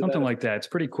something? Something like that. It's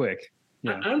pretty quick.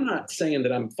 Yeah. I'm not saying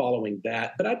that I'm following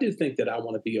that, but I do think that I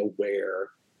want to be aware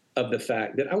of the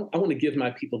fact that I want to give my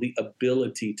people the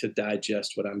ability to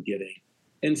digest what I'm getting.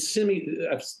 And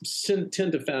I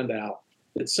tend to find out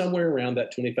that somewhere around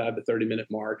that 25 to 30 minute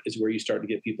mark is where you start to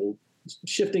get people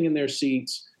shifting in their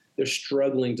seats, they're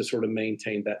struggling to sort of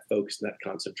maintain that focus and that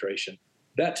concentration.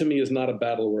 That to me is not a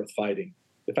battle worth fighting.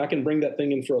 If I can bring that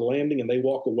thing in for a landing and they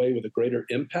walk away with a greater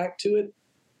impact to it,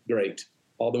 great.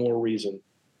 All the more reason.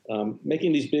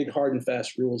 Making these big, hard and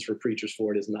fast rules for preachers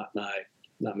for it is not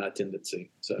my tendency.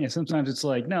 So yeah, sometimes it's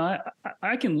like, no,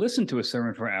 I can listen to a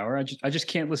sermon for an hour. I just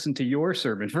can't listen to your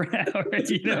sermon for an hour.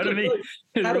 You know what I mean?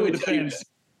 It How really do depends.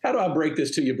 How do I break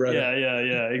this to you, brother?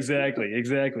 Yeah.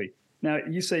 Exactly. Now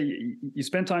you say you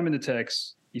spend time in the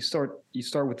text. You start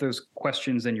with those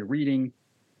questions, and you're reading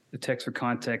the text for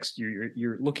context.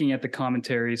 You're looking at the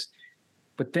commentaries,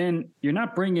 but then you're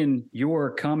not bringing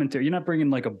your commentary. You're not bringing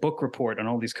like a book report on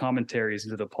all these commentaries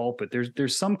into the pulpit.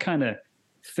 There's some kind of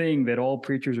thing that all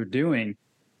preachers are doing,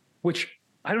 which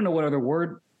I don't know what other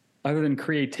word other than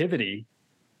creativity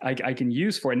I can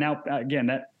use for it. Now, again,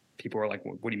 that people are like,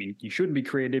 well, what do you mean? You shouldn't be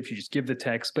creative. You just give the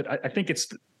text. But I think it's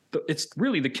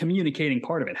really the communicating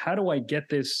part of it. How do I get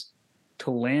this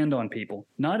to land on people?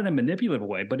 Not in a manipulative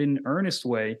way, but in an earnest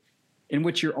way in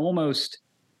which you're almost,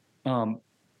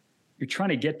 you're trying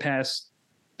to get past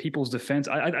people's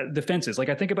defenses. Like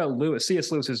I think about Lewis,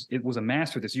 C.S. Lewis was a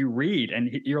master at this. You read and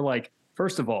you're like,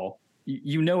 first of all,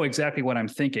 you know exactly what I'm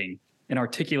thinking and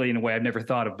articulate in a way I've never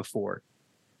thought of before.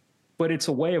 But it's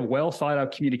a way of well thought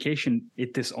out communication.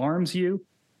 It disarms you,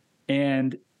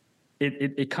 and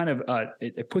it kind of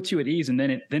it puts you at ease, and then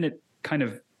it kind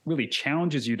of really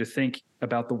challenges you to think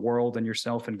about the world and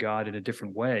yourself and God in a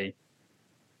different way.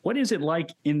 What is it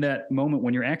like in that moment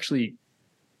when you're actually,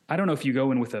 I don't know if you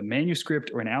go in with a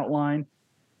manuscript or an outline,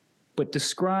 but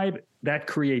describe that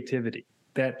creativity,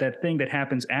 that thing that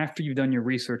happens after you've done your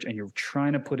research and you're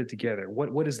trying to put it together.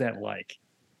 What is that like?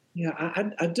 Yeah,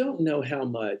 I don't know how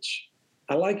much.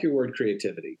 I like your word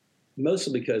creativity,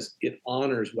 mostly because it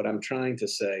honors what I'm trying to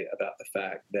say about the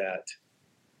fact that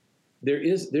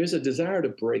there's a desire to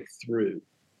break through.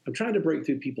 I'm trying to break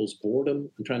through people's boredom.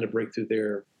 I'm trying to break through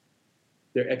their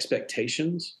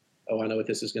expectations. Oh, I know what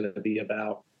this is going to be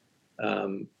about.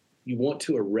 You want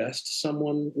to arrest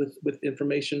someone with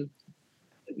information.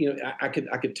 You know, I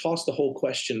could toss the whole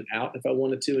question out if I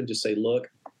wanted to and just say, look,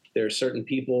 there are certain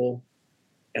people,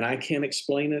 and I can't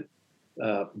explain it,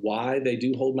 why they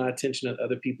do hold my attention and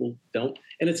other people don't.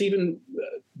 And it's even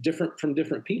different from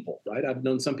different people, right? I've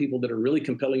known some people that are really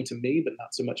compelling to me, but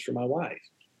not so much for my wife.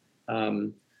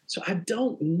 So I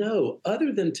don't know,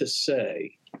 other than to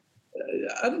say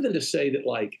that,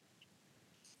 like,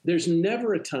 there's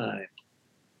never a time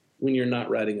when you're not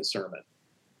writing a sermon.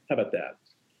 How about that?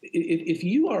 If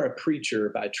you are a preacher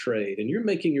by trade and you're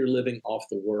making your living off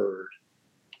the word,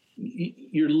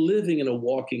 you're living in a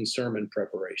walking sermon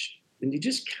preparation. And you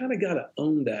just kind of got to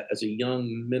own that as a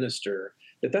young minister,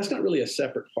 that's not really a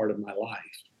separate part of my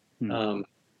life.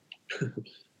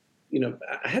 You know,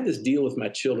 I had this deal with my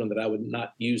children that I would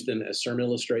not use them as sermon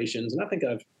illustrations. And I think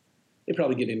they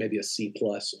probably give me maybe a C+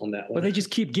 on that one. But they just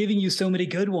keep giving you so many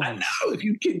good ones. I know. If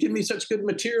you could give me such good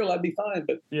material, I'd be fine.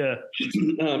 But yeah,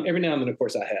 every now and then, of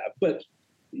course, I have. But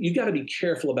you got to be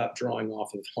careful about drawing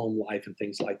off of home life and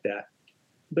things like that.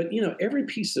 But, you know, every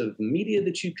piece of media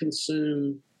that you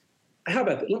consume, how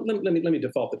about that? Let me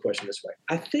default the question this way.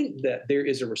 I think that there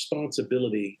is a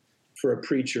responsibility for a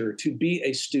preacher to be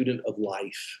a student of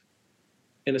life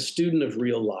and a student of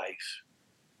real life.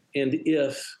 And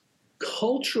if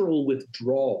cultural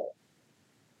withdrawal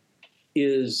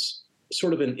is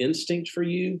sort of an instinct for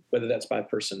you, whether that's by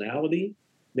personality,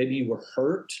 maybe you were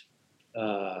hurt,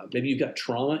 maybe you've got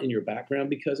trauma in your background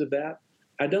because of that,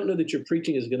 I don't know that your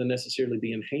preaching is going to necessarily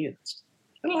be enhanced.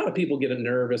 And a lot of people get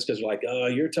nervous because they're like, oh,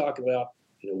 you're talking about,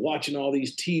 you know, watching all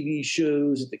these TV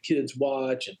shows that the kids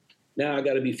watch, and now I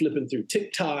got to be flipping through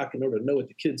TikTok in order to know what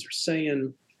the kids are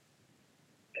saying.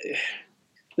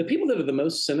 The people that are the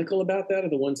most cynical about that are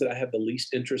the ones that I have the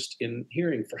least interest in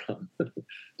hearing from,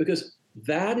 because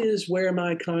that is where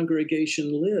my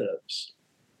congregation lives.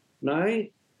 My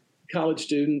college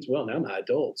students, well, now my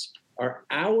adults, are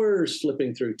hours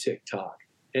flipping through TikTok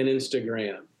and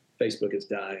Instagram. Facebook is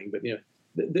dying, but you know,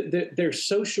 their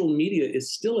social media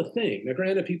is still a thing. Now,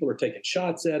 granted, people are taking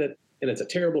shots at it, and it's a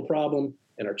terrible problem,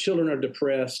 and our children are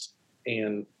depressed,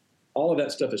 and all of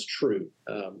that stuff is true.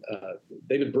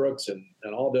 David Brooks and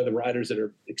all the other writers that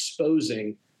are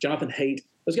exposing, Jonathan Haidt,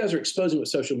 those guys are exposing what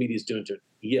social media is doing to it.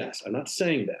 Yes, I'm not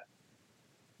saying that.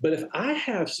 But if I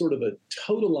have sort of a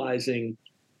totalizing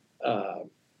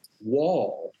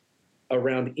wall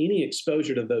around any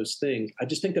exposure to those things, I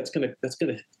just think that's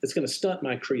gonna stunt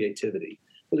my creativity,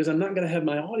 because I'm not gonna have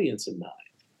my audience in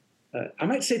mind. I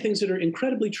might say things that are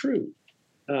incredibly true,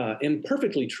 and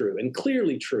perfectly true, and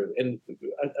clearly true, and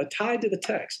tied to the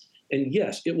text. And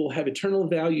yes, it will have eternal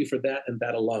value for that and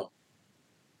that alone.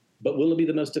 But will it be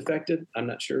the most effective? I'm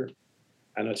not sure.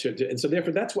 I'm not sure. And so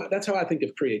therefore, that's how I think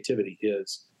of creativity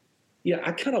is, yeah,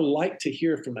 I kind of like to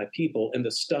hear from my people and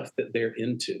the stuff that they're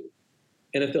into.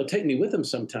 And if they'll take me with them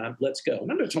sometime, let's go.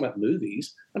 And I'm not talking about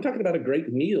movies. I'm talking about a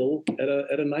great meal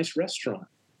at a nice restaurant,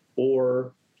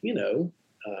 or,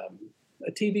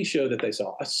 a TV show that they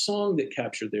saw, a song that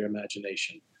captured their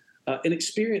imagination, an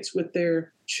experience with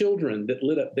their children that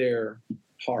lit up their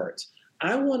hearts.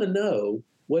 I want to know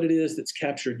what it is that's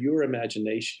captured your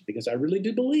imagination, because I really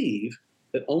do believe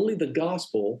that only the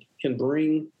gospel can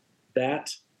bring that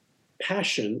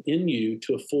passion in you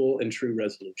to a full and true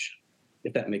resolution,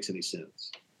 if that makes any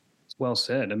sense. It's well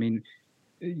said. I mean,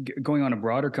 going on a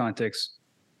broader context,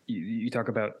 you talk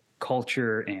about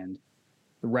culture and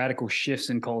the radical shifts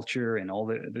in culture and all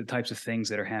the types of things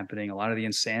that are happening, a lot of the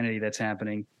insanity that's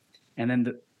happening. And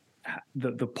then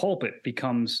the pulpit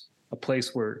becomes a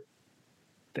place where,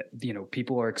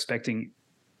 people are expecting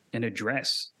an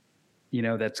address,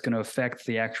 that's going to affect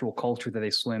the actual culture that they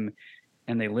swim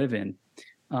and they live in.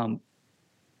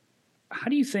 How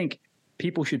do you think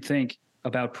people should think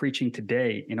about preaching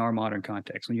today in our modern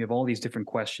context, when you have all these different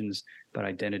questions about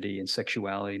identity and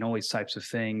sexuality and all these types of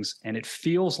things, and it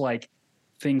feels like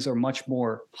things are much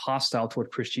more hostile toward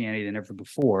Christianity than ever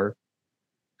before?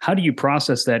 How do you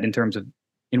process that in terms of,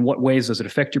 in what ways does it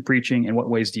affect your preaching? In what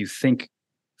ways do you think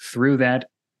through that?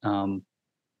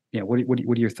 What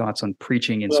are your thoughts on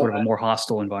preaching in sort of a more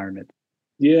hostile environment?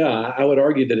 Yeah, I would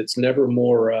argue that it's never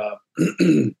more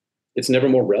it's never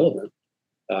more relevant.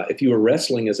 If you were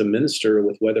wrestling as a minister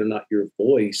with whether or not your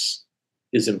voice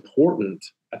is important,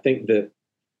 I think that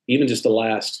even just the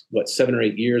last 7 or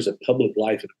 8 years of public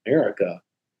life in America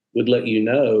would let you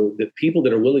know that people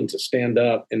that are willing to stand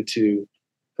up and to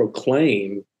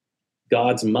proclaim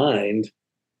God's mind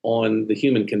on the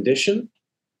human condition,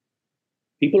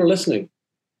 people are listening.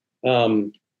 Now,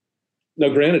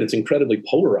 granted, it's incredibly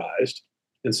polarized.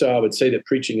 And so I would say that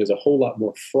preaching is a whole lot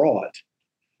more fraught.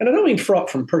 And I don't mean fraught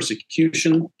from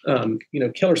persecution.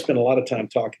 Keller spent a lot of time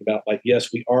talking about,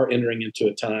 yes, we are entering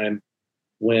into a time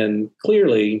when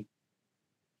clearly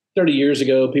 30 years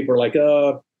ago, people were like,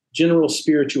 general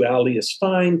spirituality is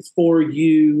fine for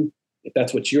you if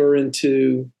that's what you're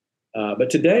into.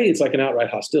 But today it's like an outright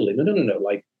hostility. No.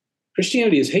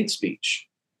 Christianity is hate speech.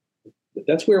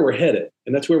 That's where we're headed.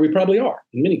 And that's where we probably are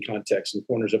in many contexts and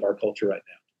corners of our culture right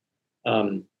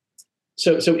now.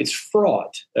 So it's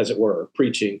fraught, as it were,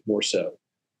 preaching more so.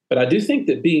 But I do think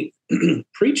that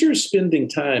preachers spending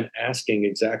time asking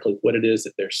exactly what it is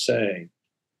that they're saying,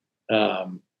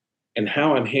 and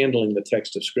how I'm handling the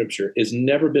text of Scripture has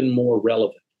never been more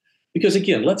relevant. Because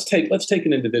again, let's take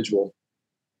an individual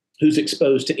who's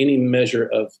exposed to any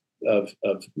measure of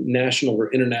national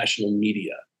or international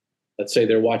media. Let's say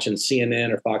they're watching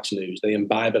CNN or Fox News. They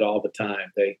imbibe it all the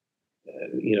time.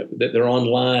 They're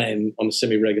online on a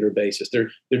semi-regular basis. They're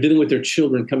dealing with their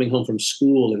children coming home from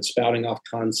school and spouting off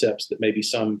concepts that maybe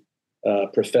some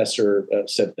professor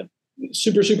said to them.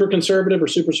 Super, super conservative or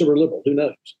super, super liberal, who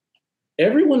knows?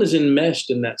 Everyone is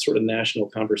enmeshed in that sort of national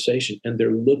conversation, and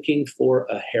they're looking for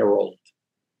a herald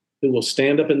who will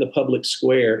stand up in the public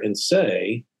square and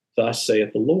say, "Thus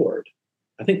saith the Lord."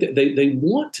 I think that they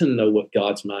want to know what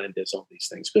God's mind is on these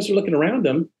things, because they're looking around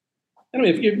them. I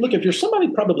mean, if you're somebody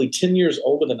probably 10 years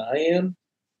older than I am,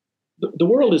 the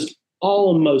world is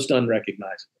almost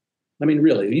unrecognizable. I mean,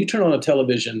 really, you turn on a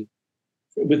television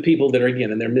with people that are,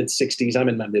 again, in their mid-60s. I'm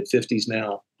in my mid-50s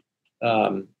now.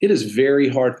 It is very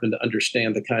hard for them to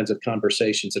understand the kinds of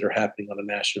conversations that are happening on a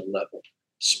national level,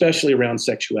 especially around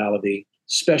sexuality,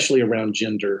 especially around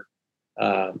gender,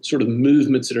 sort of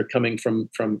movements that are coming from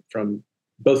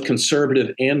both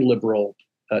conservative and liberal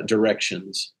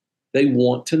directions. They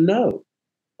want to know.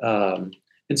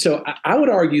 And so I would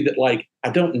argue that, I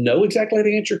don't know exactly how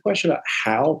to answer your question about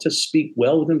how to speak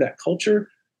well within that culture,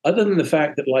 other than the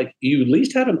fact that, you at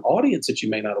least have an audience that you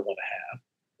may not want to have,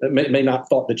 that may not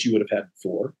thought that you would have had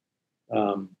before.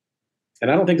 And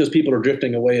I don't think those people are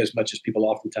drifting away as much as people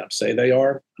oftentimes say they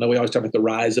are. I know we always talk about the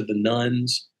rise of the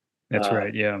nuns. That's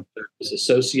right, yeah. Is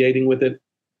associating with it.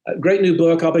 Great new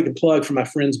book. I'll make a plug for my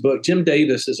friend's book. Jim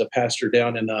Davis is a pastor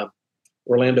down in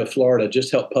Orlando, Florida,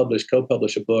 just helped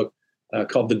co-publish a book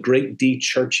called The Great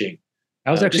De-Churching.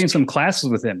 I was actually in some classes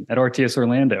with him at RTS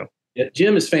Orlando. Yeah,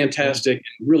 Jim is fantastic,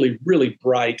 really, really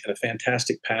bright, and a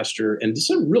fantastic pastor, and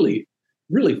just a really,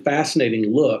 really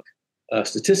fascinating look,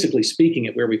 statistically speaking,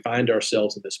 at where we find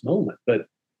ourselves at this moment. But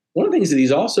one of the things that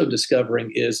he's also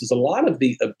discovering is a lot of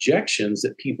the objections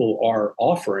that people are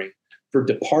offering for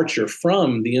departure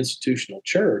from the institutional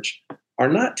church are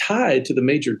not tied to the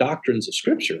major doctrines of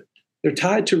Scripture. They're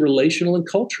tied to relational and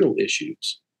cultural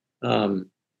issues.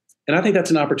 And I think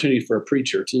that's an opportunity for a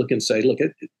preacher to look and say, look,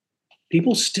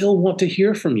 people still want to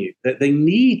hear from you, that they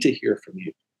need to hear from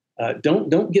you.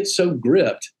 Don't get so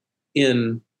gripped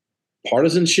in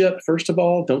partisanship. First of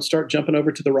all, don't start jumping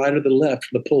over to the right or the left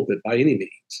from the pulpit by any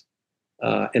means.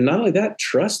 And not only that,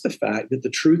 trust the fact that the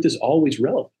truth is always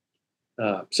relevant.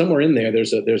 Somewhere in there,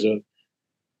 there's a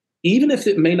even if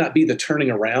it may not be the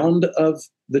turning around of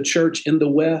the church in the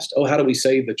West. Oh, how do we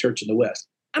save the church in the West?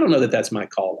 I don't know that that's my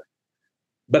calling.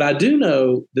 But I do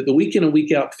know that the week in and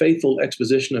week out faithful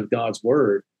exposition of God's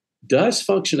word does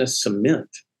function as cement.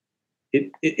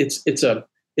 It's a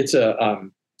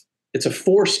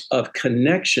force of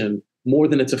connection more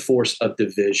than it's a force of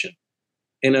division.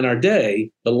 And in our day,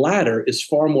 the latter is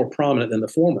far more prominent than the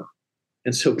former.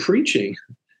 And so preaching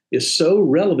is so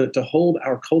relevant to hold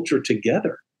our culture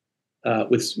together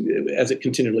as it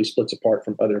continually splits apart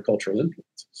from other cultural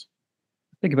influences.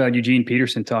 Think about Eugene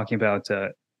Peterson talking about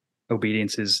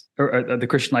obedience or the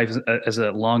Christian life as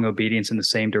a long obedience in the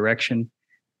same direction.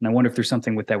 And I wonder if there's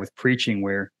something with that with preaching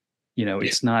where,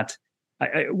 it's not.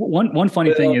 One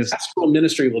funny thing is pastoral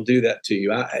ministry will do that to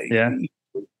you.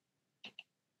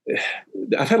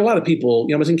 I've had a lot of people.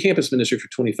 I was in campus ministry for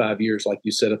 25 years, like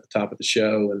you said at the top of the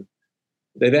show, and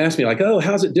they've asked me like, "Oh,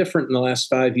 how's it different in the last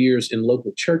 5 years in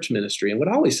local church ministry?" And what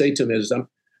I always say to them is,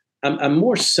 I'm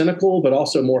more cynical, but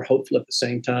also more hopeful at the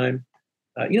same time.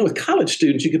 With college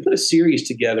students, you can put a series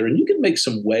together and you can make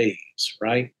some waves,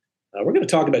 right? We're going to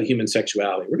talk about human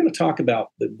sexuality. We're going to talk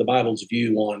about the Bible's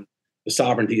view on the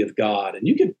sovereignty of God, and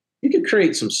you could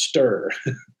create some stir.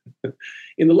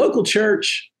 In the local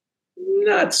church,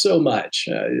 not so much.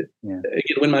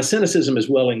 When my cynicism is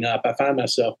welling up, I find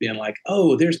myself being like,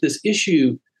 "Oh, there's this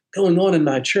issue going on in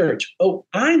my church. Oh,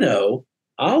 I know.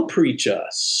 I'll preach a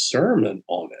sermon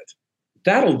on it.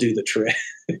 That'll do the trick."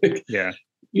 Yeah.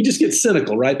 You just get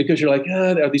cynical, right? Because you're like,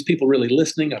 are these people really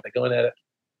listening? Are they going at it?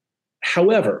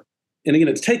 However, and again,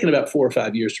 it's taken about 4 or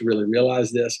 5 years to really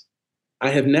realize this. I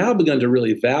have now begun to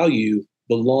really value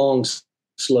the long,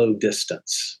 slow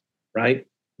distance, right?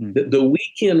 Mm-hmm. The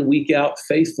week in, week out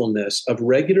faithfulness of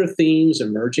regular themes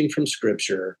emerging from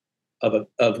Scripture,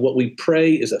 of what we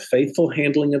pray is a faithful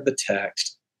handling of the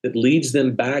text that leads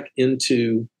them back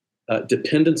into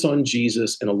dependence on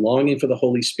Jesus and a longing for the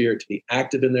Holy Spirit to be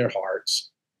active in their hearts.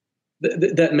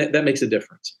 That makes a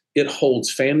difference. It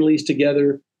holds families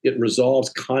together. It resolves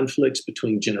conflicts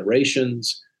between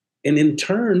generations, and in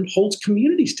turn holds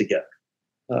communities together.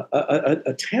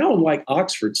 A town like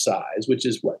Oxford size, which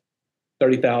is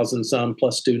 30,000 some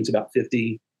plus students, about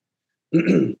 50,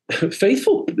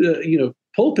 faithful,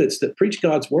 pulpits that preach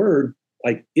God's word,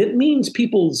 like it means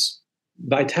people's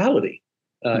vitality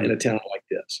in a town like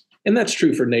this. And that's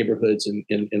true for neighborhoods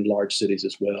in large cities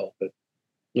as well. But,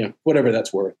 whatever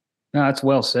that's worth. No, that's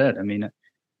well said. I mean,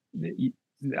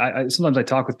 I sometimes I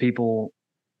talk with people,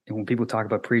 and when people talk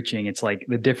about preaching, it's like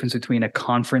the difference between a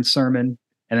conference sermon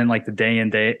and then like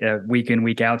the week in,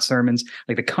 week out sermons.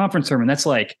 Like the conference sermon, that's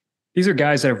like, these are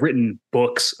guys that have written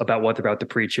books about what they're about to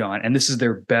preach on, and this is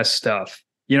their best stuff.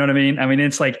 You know what I mean? I mean,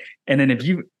 it's like, and then if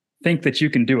you think that you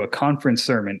can do a conference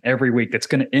sermon every week that's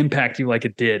going to impact you like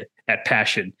it did at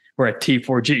Passion or at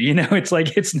T4G, it's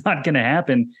like, it's not going to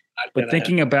happen. But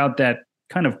thinking about that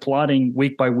kind of plotting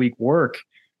week by week work,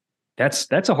 that's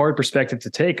a hard perspective to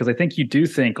take, because I think you do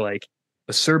think like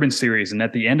a sermon series, and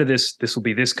at the end of this will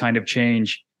be this kind of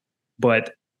change.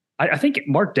 But I think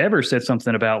Mark Dever said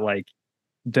something about like,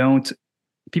 don't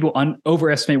people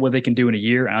overestimate what they can do in a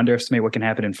year, underestimate what can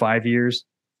happen in 5 years.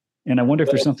 And I wonder if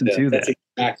there's something to that. That's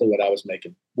exactly what I was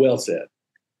making. Well said.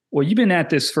 Well, you've been at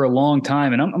this for a long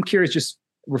time, and I'm curious, just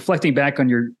reflecting back on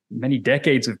your many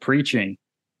decades of preaching,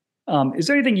 is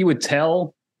there anything you would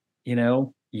tell,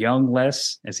 young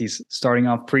Les as he's starting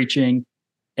off preaching,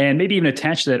 and maybe even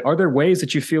attached to that? Are there ways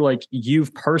that you feel like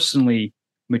you've personally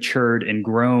matured and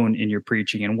grown in your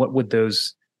preaching, and what would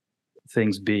those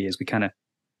things be as we kind of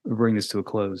bring this to a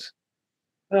close?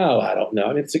 Oh, I don't know.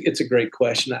 I mean, it's a great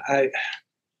question.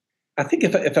 I think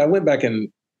if I went back and,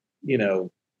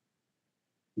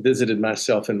 visited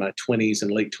myself in my 20s and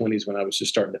late 20s when I was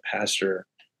just starting to pastor,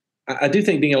 I do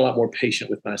think being a lot more patient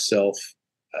with myself,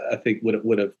 I think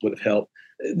would have helped.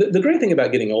 The great thing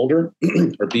about getting older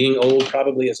or being old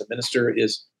probably as a minister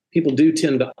is people do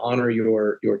tend to honor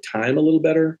your time a little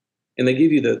better, and they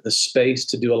give you the space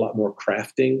to do a lot more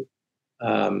crafting.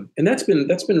 And that's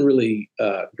been really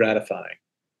gratifying.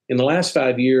 In the last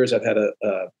 5 years, I've had a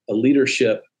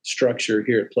leadership structure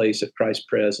here at Place at Christ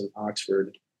Pres in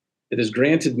Oxford that has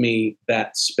granted me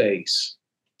that space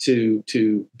to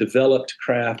develop, to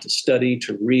craft, to study,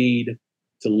 to read,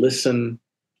 to listen.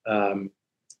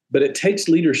 But it takes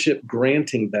leadership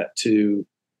granting that to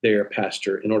their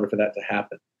pastor in order for that to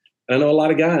happen. And I know a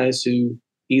lot of guys who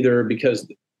either because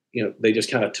they just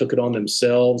kind of took it on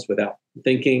themselves without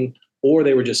thinking, or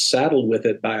they were just saddled with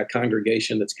it by a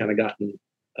congregation that's kind of gotten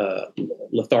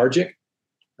lethargic.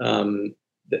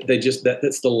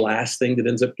 That's the last thing that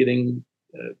ends up getting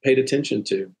paid attention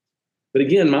to. But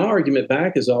again, my argument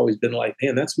back has always been like,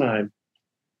 man, that's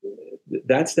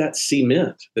that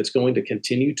cement that's going to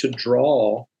continue to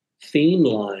draw theme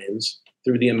lines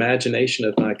through the imagination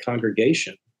of my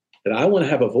congregation that I want to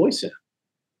have a voice in.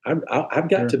 I've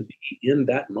got to be in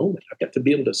that moment. I've got to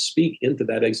be able to speak into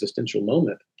that existential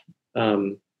moment.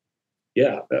 Or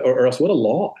else what a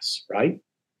loss, right?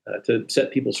 To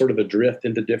set people sort of adrift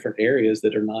into different areas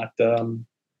that are not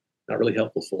really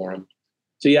helpful for them.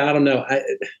 So yeah, I don't know.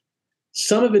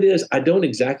 Some of it is I don't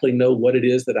exactly know what it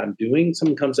is that I'm doing.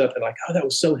 Someone comes up and like, oh, that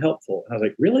was so helpful. And I was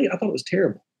like, really? I thought it was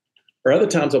terrible. Or other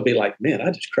times I'll be like, man,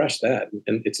 I just crushed that.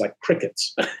 And it's like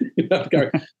crickets.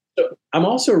 So I'm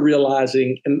also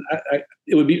realizing, and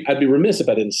I'd be remiss if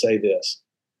I didn't say this.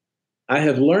 I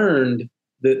have learned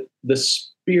that the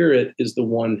Spirit is the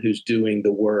one who's doing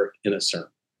the work in a sermon.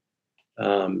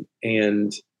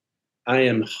 And I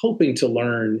am hoping to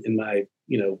learn in my,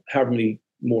 however many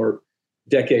more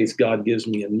decades God gives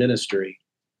me in ministry,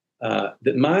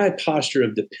 that my posture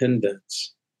of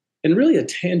dependence and really a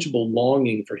tangible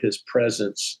longing for his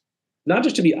presence, not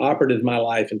just to be operative in my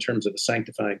life in terms of a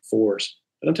sanctifying force,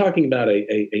 but I'm talking about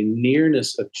a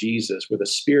nearness of Jesus where the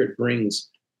Spirit brings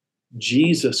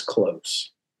Jesus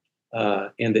close,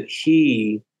 and that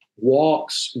he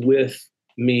walks with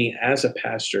me as a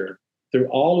pastor through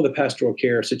all of the pastoral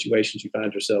care situations you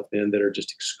find yourself in that are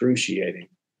just excruciating.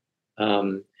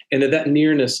 And that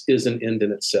nearness is an end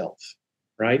in itself,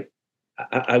 right?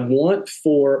 I want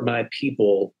for my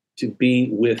people to be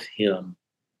with him.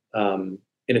 And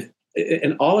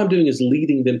all I'm doing is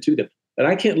leading them to them. But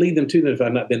I can't lead them to them if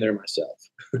I've not been there myself.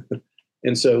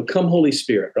 And so come Holy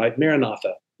Spirit, right?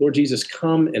 Maranatha, Lord Jesus,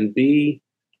 come and be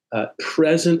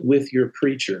present with your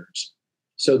preachers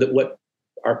so that what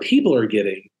our people are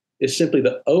getting is simply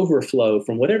the overflow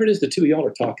from whatever it is the two of y'all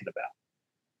are talking about.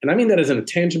 And I mean that as in a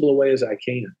tangible way as I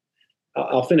can.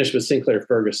 I'll finish with Sinclair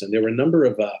Ferguson. There were a number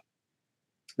of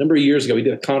years ago, we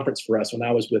did a conference for us when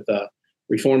I was with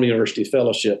Reformed University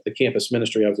Fellowship, the campus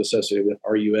ministry I was associated with,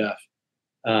 RUF.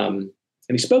 And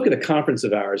he spoke at a conference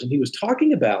of ours, and he was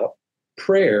talking about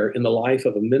prayer in the life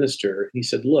of a minister. And he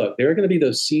said, look, there are going to be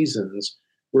those seasons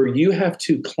where you have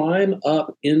to climb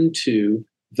up into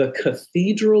the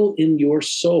cathedral in your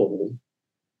soul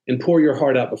and pour your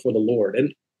heart out before the Lord.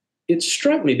 And it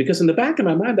struck me because in the back of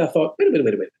my mind, I thought, wait a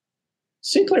minute.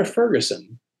 Sinclair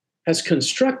Ferguson has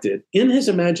constructed in his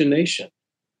imagination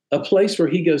a place where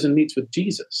he goes and meets with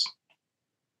Jesus.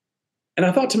 And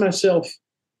I thought to myself,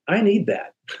 I need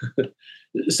that.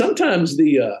 Sometimes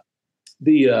the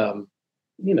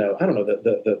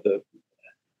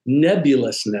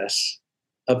nebulousness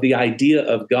of the idea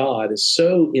of God is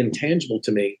so intangible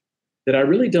to me that I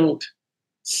really don't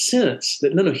sense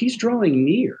that, no, he's drawing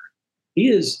near.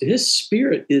 His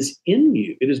Spirit is in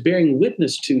you. It is bearing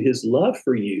witness to his love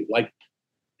for you.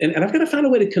 And I've got to find a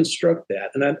way to construct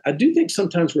that. And I do think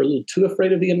sometimes we're a little too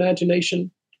afraid of the imagination.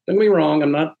 Don't get me wrong.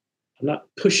 I'm not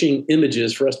pushing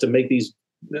images for us to make these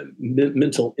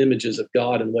mental images of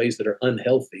God in ways that are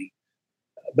unhealthy.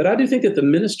 But I do think that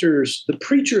the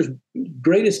preacher's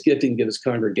greatest gifting to his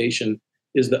congregation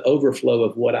is the overflow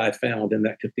of what I found in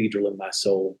that cathedral in my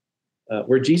soul,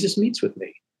 where Jesus meets with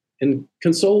me and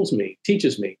consoles me,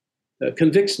 teaches me,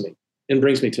 convicts me, and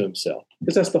brings me to himself.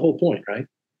 Because that's the whole point, right?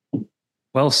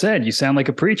 Well said. You sound like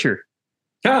a preacher.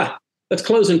 Let's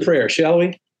close in prayer, shall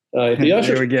we? If the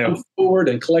ushers come forward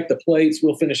and collect the plates,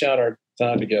 we'll finish out our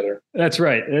time together. That's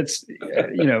right. It's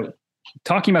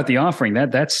talking about the offering.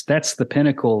 That's the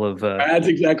pinnacle of that's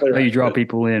exactly right. How you draw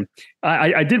people in.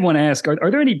 I did want to ask: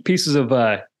 Are there any pieces of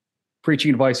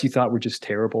preaching advice you thought were just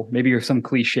terrible? Maybe or some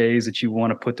cliches that you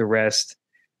want to put to rest.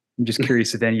 I'm just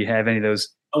curious if you have any of those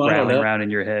rattling around in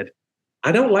your head.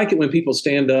 I don't like it when people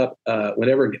stand up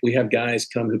whenever we have guys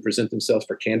come who present themselves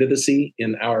for candidacy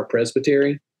in our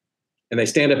presbytery. And they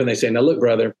stand up and they say, now, look,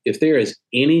 brother, if there is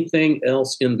anything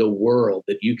else in the world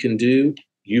that you can do,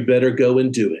 you better go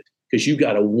and do it because you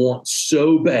got to want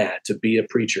so bad to be a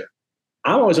preacher.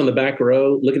 I'm always on the back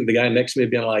row looking at the guy next to me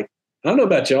being like, I don't know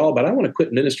about y'all, but I want to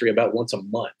quit ministry about once a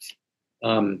month.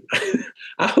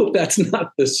 I hope that's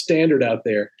not the standard out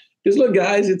there. Because look,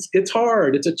 guys, it's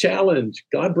hard. It's a challenge.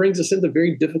 God brings us into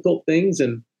very difficult things,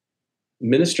 and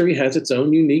ministry has its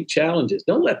own unique challenges.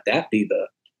 Don't let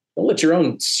your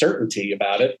own certainty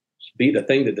about it be the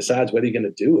thing that decides whether you're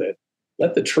going to do it.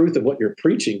 Let the truth of what you're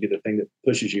preaching be the thing that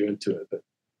pushes you into it. But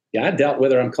yeah, I doubt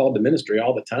whether I'm called to ministry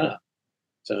all the time.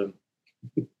 So.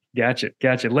 Gotcha.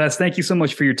 Les, thank you so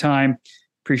much for your time.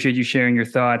 Appreciate you sharing your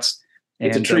thoughts.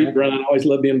 It's a treat, Brian. I always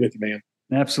love being with you, man.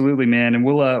 Absolutely, man. And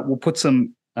we'll put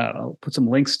some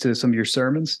links to some of your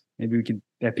sermons. Maybe we could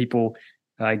have people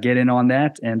get in on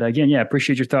that. And again, yeah,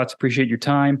 appreciate your thoughts. Appreciate your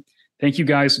time. Thank you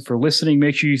guys for listening.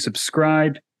 Make sure you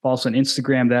subscribe. Follow us on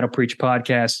Instagram, That'll Preach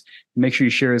Podcast. Make sure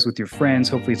you share this with your friends.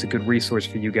 Hopefully it's a good resource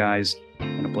for you guys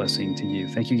and a blessing to you.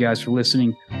 Thank you guys for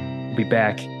listening. We'll be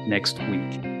back next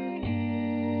week.